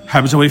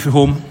 Hibs away from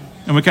home,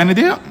 and we can't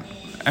do it.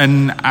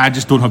 And I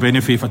just don't have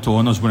any faith at all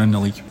in us winning the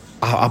league.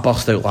 I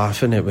burst out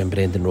laughing at when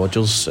Brendan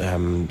Rodgers,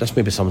 this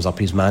maybe sums up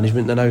his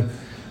management now,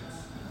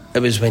 it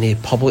was when he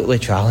publicly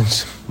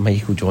challenged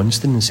Michael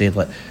Johnston and said,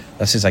 like,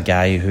 this is a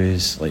guy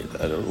who's like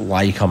a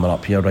lie coming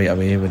up here right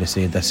away, when he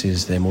said this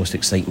is the most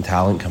exciting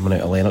talent coming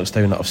out of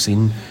Lennoxtown that I've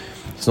seen.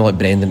 It's not like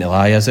Brendan to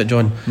lie, is it,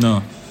 John?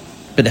 No.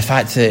 But the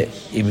fact that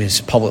he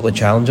was publicly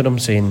challenging him,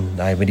 saying,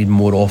 we need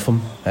more of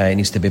him, he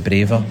needs to be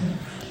braver,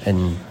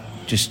 and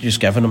just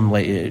giving him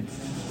like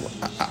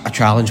a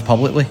challenge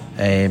publicly,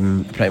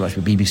 pretty much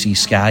with BBC,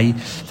 Sky, I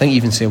think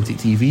even Celtic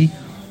TV.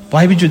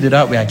 Why would you do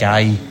that with a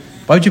guy?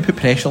 Why would you put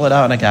pressure like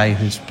that on a guy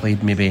who's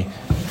played maybe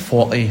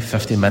 40,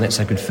 50 minutes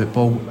of good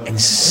football in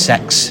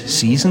 6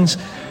 seasons?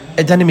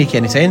 It didn't make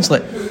any sense.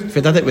 Like, if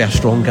he did it with a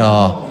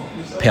stronger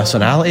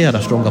personality or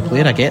a stronger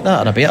player, I get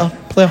that, or a better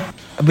player.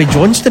 With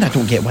Johnston, I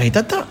don't get why he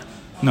did that.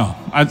 No,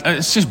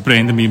 it's just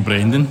Brendan being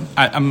Brendan.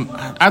 I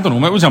don't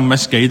know, it was a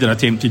misguided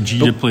attempt to G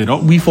the player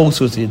up. We've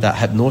also said that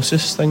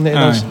hypnosis thing that he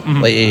does.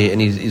 Like,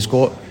 and he's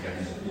got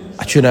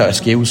a tune out of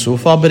scales so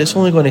far, but it's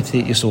only going to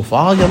take you so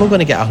far. You're not going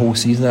to get a whole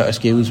season out of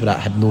scales with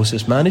that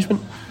hypnosis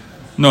management.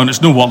 No, and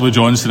it's no work with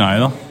Johnston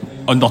either.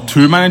 Under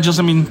 2 managers,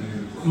 I mean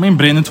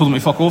Brendan told him to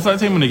fuck off that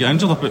time when he got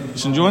injured up at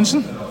St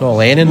Johnstone. No,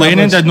 Lennon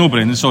did. No,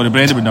 Brendan, sorry,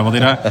 Brendan would never do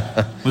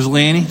that. Was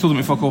Lenny told him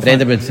to fuck off?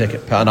 Brendan would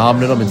put an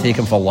arm around him and take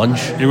him for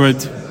lunch. He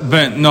would.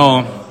 But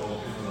no,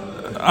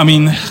 I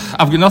mean,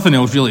 I've got nothing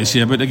else really to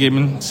say about the game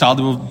on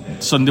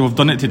Sunday. We've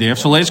done it to death.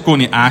 So let's go on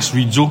to Ask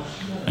Redzo,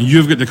 and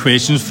you've got the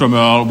questions from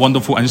our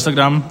wonderful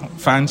Instagram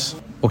fans.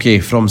 Okay,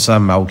 from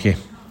Sam Malky.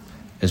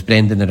 Is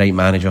Brendan the right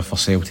manager for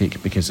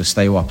Celtic because the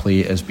style of play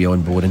is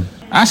beyond boring?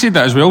 I said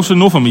that as well, so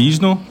no for me,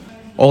 no.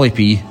 Ollie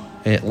P,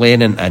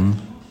 Lennon in.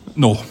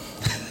 No.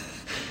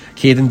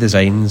 Caden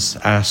Designs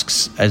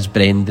asks, is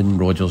Brendan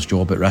Rodgers'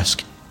 job at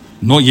risk?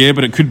 Not yet,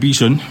 but it could be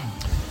soon.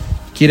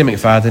 Kieran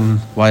McFadden,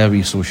 why are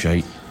we so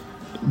shite?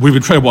 We've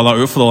been trying to work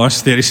that out for the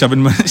last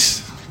 37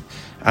 minutes.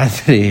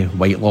 Anthony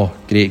Whitelaw,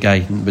 great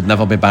guy, would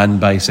never be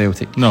banned by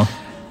Celtic. No.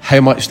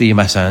 How much do you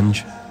miss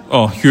Ange?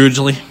 Oh,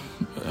 hugely.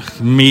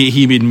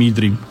 He made me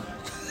dream.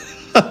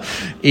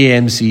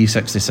 AMC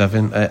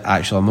 67.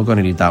 Actually, I'm not going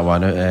to read that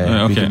one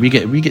out. Okay.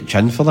 We get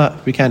chinned for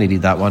that. We can't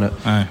read that one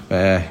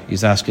out.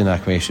 He's asking a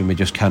question we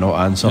just cannot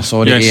answer.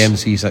 Sorry, yes.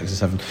 AMC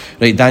 67.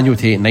 Right, Daniel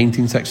Tate,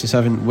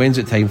 1967. When's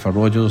it time for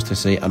Rodgers to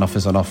say enough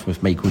is enough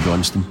with Michael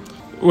Johnston?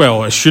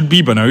 Well, it should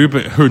be by now,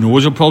 but who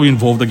knows? He'll probably be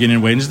involved again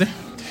on Wednesday.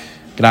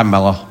 Grant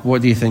Miller,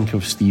 what do you think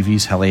of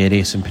Stevie's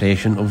hilarious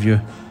impression of you?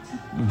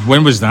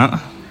 When was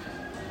that?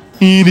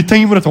 The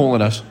time we're talking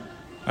this.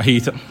 I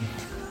hate it.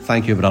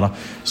 Thank you, brother.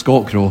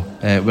 Scott Crow,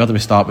 where do we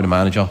start with the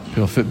manager?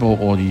 Poor football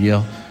all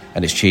year,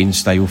 and it's changed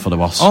style for the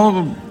worse.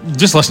 Oh,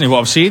 just listen to what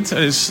I've said.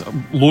 It's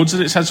loads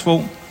of it's his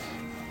fault.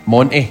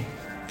 Monty,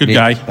 good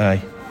guy.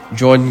 Aye.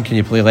 John, can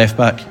you play left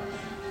back?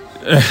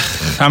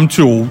 I'm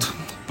too old,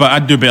 but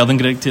I'd do better than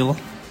Greg Taylor.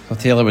 Well,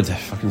 Taylor would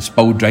fucking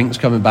spill drinks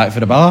coming back for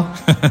the bar.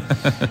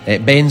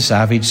 Ben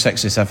Savage,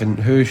 67.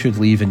 Who should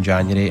leave in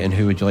January, and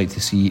who would you like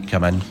to see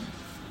come in?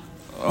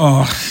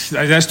 Oh,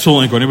 that's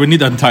totally going to. We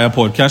need an entire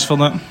podcast for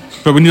that.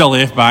 But we need a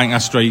left back, a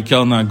striker,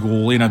 and a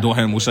goalie, and I don't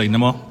think we'll sign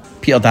them all.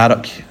 Peter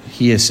Darroch,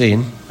 he is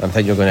saying, I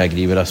think you're going to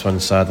agree with this one,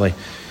 sadly,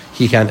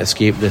 he can't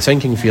escape the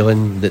sinking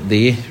feeling that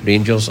they,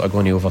 Rangers, are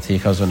going to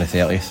overtake us on the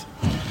 30th.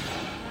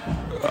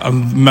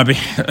 Maybe.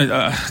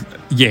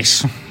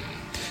 Yes.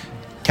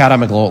 Cara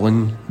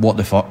McLaughlin, what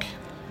the fuck?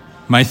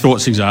 My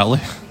thoughts exactly.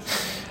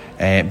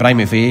 Brian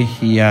McVeigh,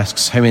 he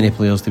asks, how many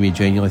players do we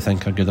genuinely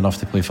think are good enough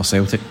to play for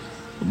Celtic?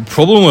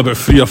 Probably only about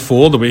 3 or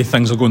 4 the way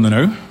things are going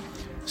now.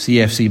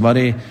 CFC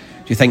Murray, do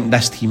you think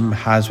this team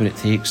has what it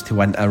takes to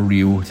win a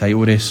real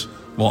title race?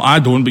 Well, I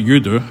don't, but you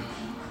do.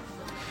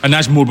 And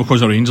that's more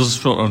because of Rangers'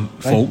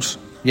 faults.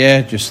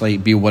 Yeah, just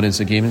like Beale winning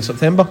the game in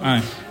September.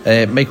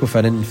 Aye. Michael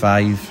Finnan,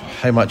 5.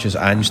 How much is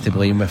Ange to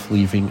blame with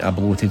leaving a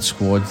bloated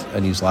squad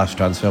in his last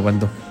transfer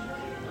window?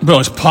 Well,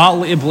 it's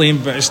partly to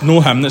blame, but it's no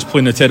him that's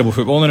playing the terrible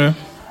football now.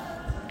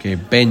 Okay,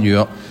 Ben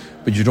Ewart,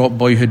 would you drop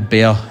boyhood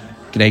bear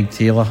Greg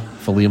Taylor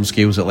for Liam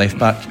Scales at left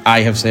back?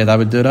 I have said I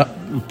would do that.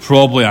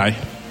 Probably aye.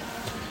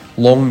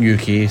 Long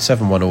UK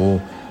 710.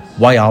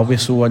 Why are we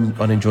so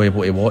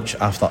unenjoyable to watch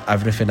after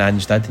everything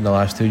Ange did in the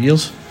last 2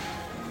 years?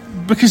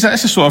 Because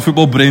that's the sort of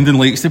football Brendan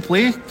likes to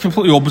play.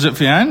 Completely opposite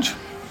for Ange.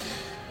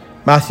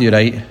 Matthew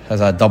Wright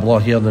has a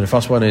doubler here. The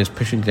first one is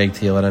pushing Greg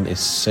Taylor into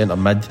centre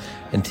mid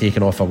and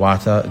taking off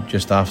Iwata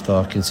just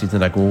after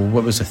conceding a goal.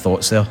 What was the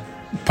thoughts there?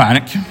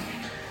 Panic.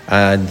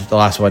 And the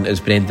last one is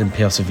Brendan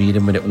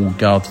persevering with the old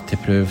guard to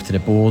prove to the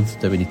board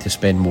that we need to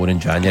spend more in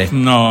January.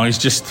 No, he's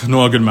just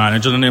not a good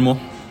manager anymore.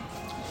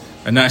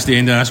 And that's the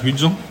end of Ask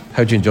Redzo.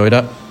 How'd you enjoy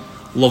that?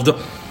 Loved it.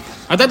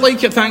 I did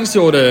like it, thanks to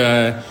all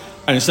the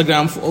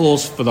Instagram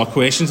followers for their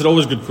questions. They're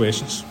always good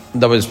questions.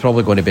 There was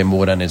probably going to be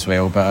more in as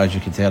well, but as you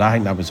can tell, I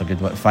think that was a good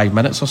 5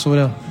 minutes or so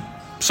there.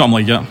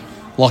 Something like that.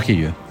 Lucky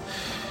you.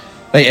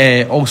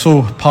 Right,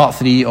 also part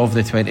 3 of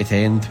the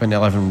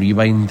 2010-2011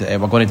 rewind.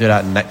 We're going to do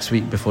that next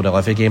week before the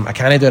Livy game. I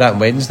can't do that on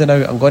Wednesday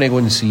now. I'm going to go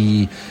and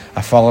see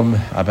a film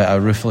about a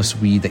ruthless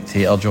wee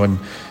dictator, John,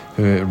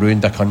 who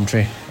ruined a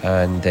country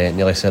and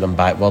nearly sent him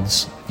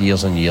backwards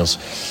years and years.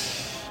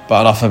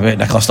 But enough about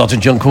Nicola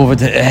Sturgeon during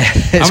COVID.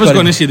 I was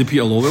going to say the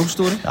Peter Lowell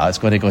story. It's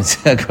going to go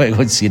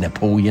and see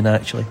Napoleon,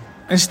 actually.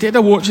 Instead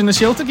of watching the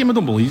Celtic game, I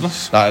don't believe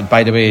this.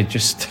 By the way,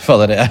 just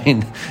for the... I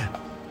mean,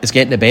 it's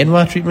getting the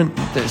Benoit treatment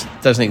that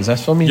doesn't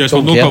exist for me. Yes,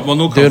 don't care. We're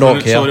not Do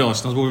not care. Sorry,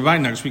 listeners. We'll be back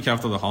next week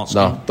after the Hearts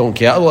game. No, don't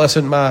care.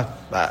 Listen,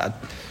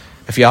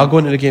 if you are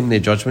going to the game, no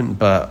judgment,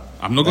 but...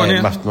 I'm not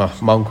going to.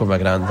 My uncle and my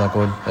granddad are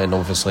going, and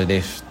obviously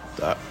they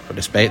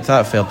respect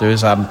that, fair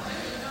dues.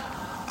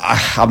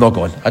 I'm not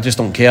going. I just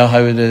don't care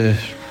how the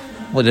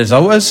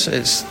result is.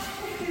 It's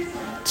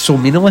so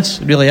meaningless,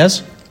 it really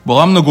is. Well,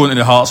 I'm not going to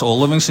the Hearts or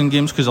Livingston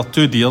games because they're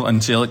too dear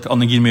and Celtic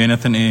aren't giving me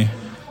anything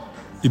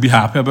to be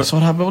happy about. So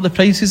what happened with the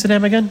prices of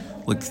them again?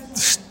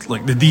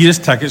 Like the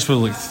dearest tickets were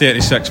like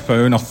 £36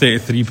 or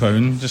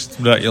 £33, just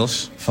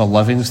ridiculous. For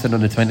Livingston on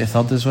the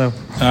 23rd as well.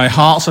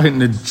 Hearts, I think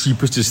the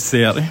cheapest is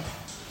 30.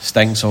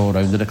 Stinks all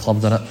round at the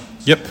club, doesn't it?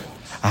 Yep.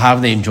 I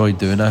haven't enjoyed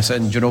doing this,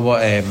 and do you know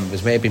what? It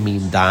was maybe me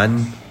and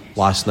Dan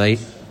last night.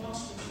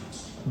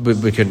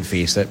 We couldn't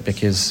face it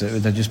because it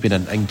would have just been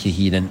an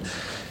incoherent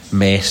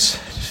mess.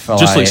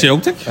 Just like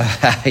Celtic?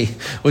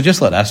 Well,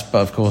 just like this,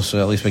 but of course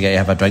at least we get to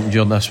have a drink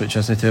during this, which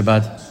isn't too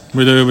bad.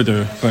 We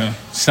do, but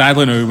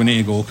sadly now we need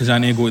to go because I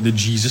need to go to the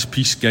Jesus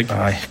Peace gig.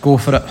 Aye, go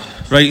for it.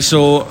 Right,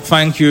 so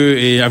thank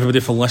you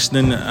everybody for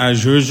listening.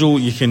 As usual,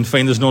 you can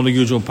find us on all the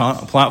usual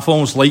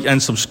platforms. Like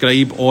and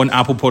subscribe on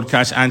Apple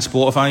Podcasts and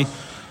Spotify.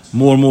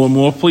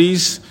 More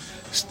please.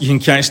 You can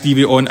catch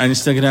Stevie on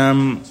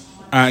Instagram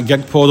at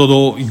Gigpod,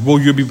 although will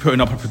you be putting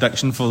up a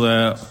prediction for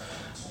the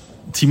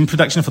team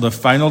prediction for the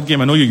final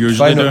game? I know you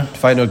usually do.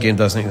 Final game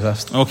doesn't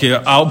exist. Okay,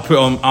 I'll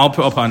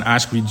put up an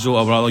Ask Redzo,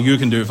 or rather you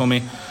can do it for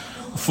me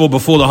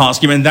before the Hearts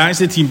game, and that's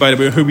the team, by the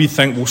way, who we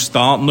think will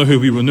start, not who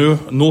we know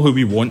who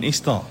we want to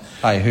start.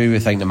 Aye, who we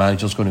think the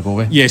manager's going to go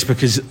with. Yes,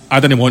 because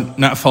I didn't want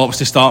Nat Phillips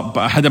to start,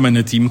 but I had him in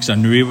the team because I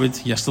knew he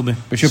would yesterday.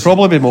 We should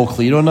probably be more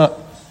clear on that,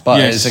 but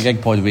yes. It's a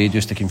Gigpod way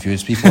just to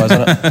confuse people,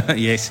 isn't it?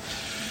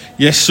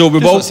 Yes, so we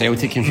will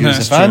Celtic confuse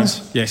the fans.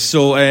 True. Yes,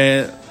 so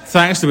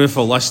thanks to everyone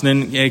for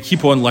listening.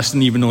 Keep on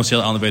listening, even though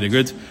Celtic aren't very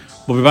good.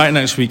 We'll be back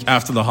next week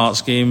after the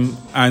Hearts game,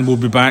 and we'll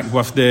be back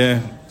with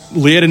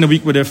later in the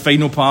week with the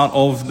final part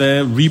of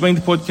the Rewind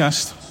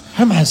podcast.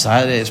 How mad is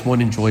that? It's more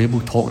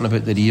enjoyable talking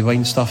about the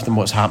Rewind stuff than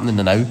what's happening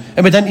now.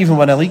 And we didn't even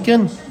win a league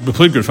game. We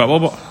played good football,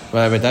 but...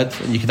 Well, we did.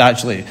 And you could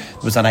actually...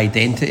 There was an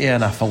identity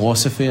and a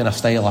philosophy and a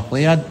style of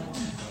play. I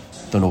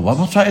don't know what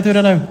we're trying to do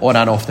right now, on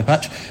and off the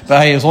pitch.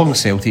 But hey, as long as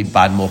Celtic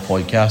ban more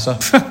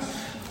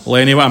podcasts.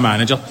 Lenny, what a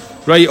manager.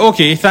 Right,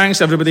 okay,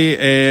 thanks everybody.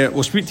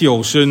 We'll speak to you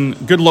all soon.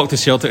 Good luck to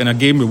Celtic in a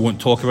game we won't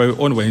talk about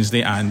on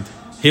Wednesday, and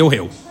hail,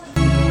 hail.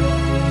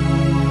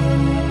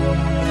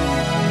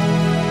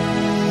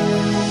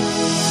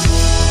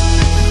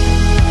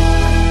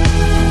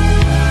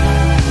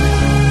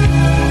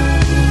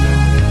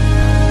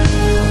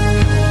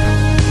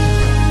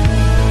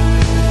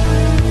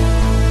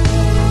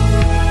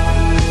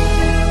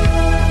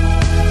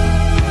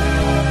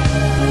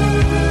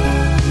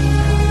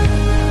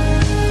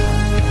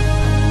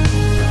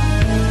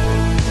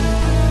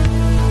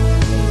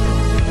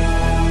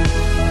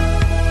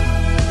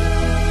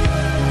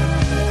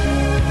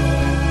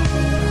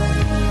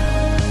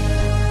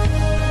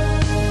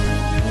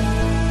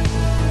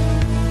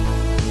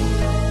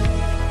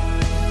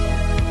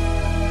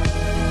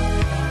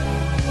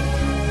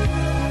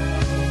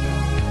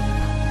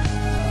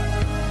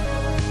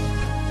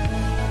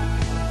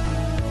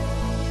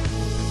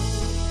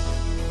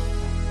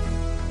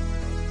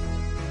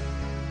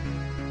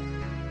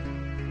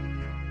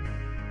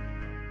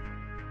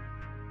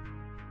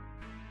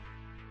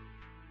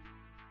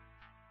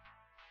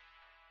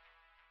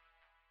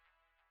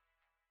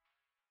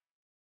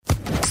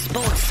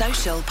 Sports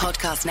Social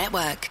Podcast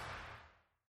Network.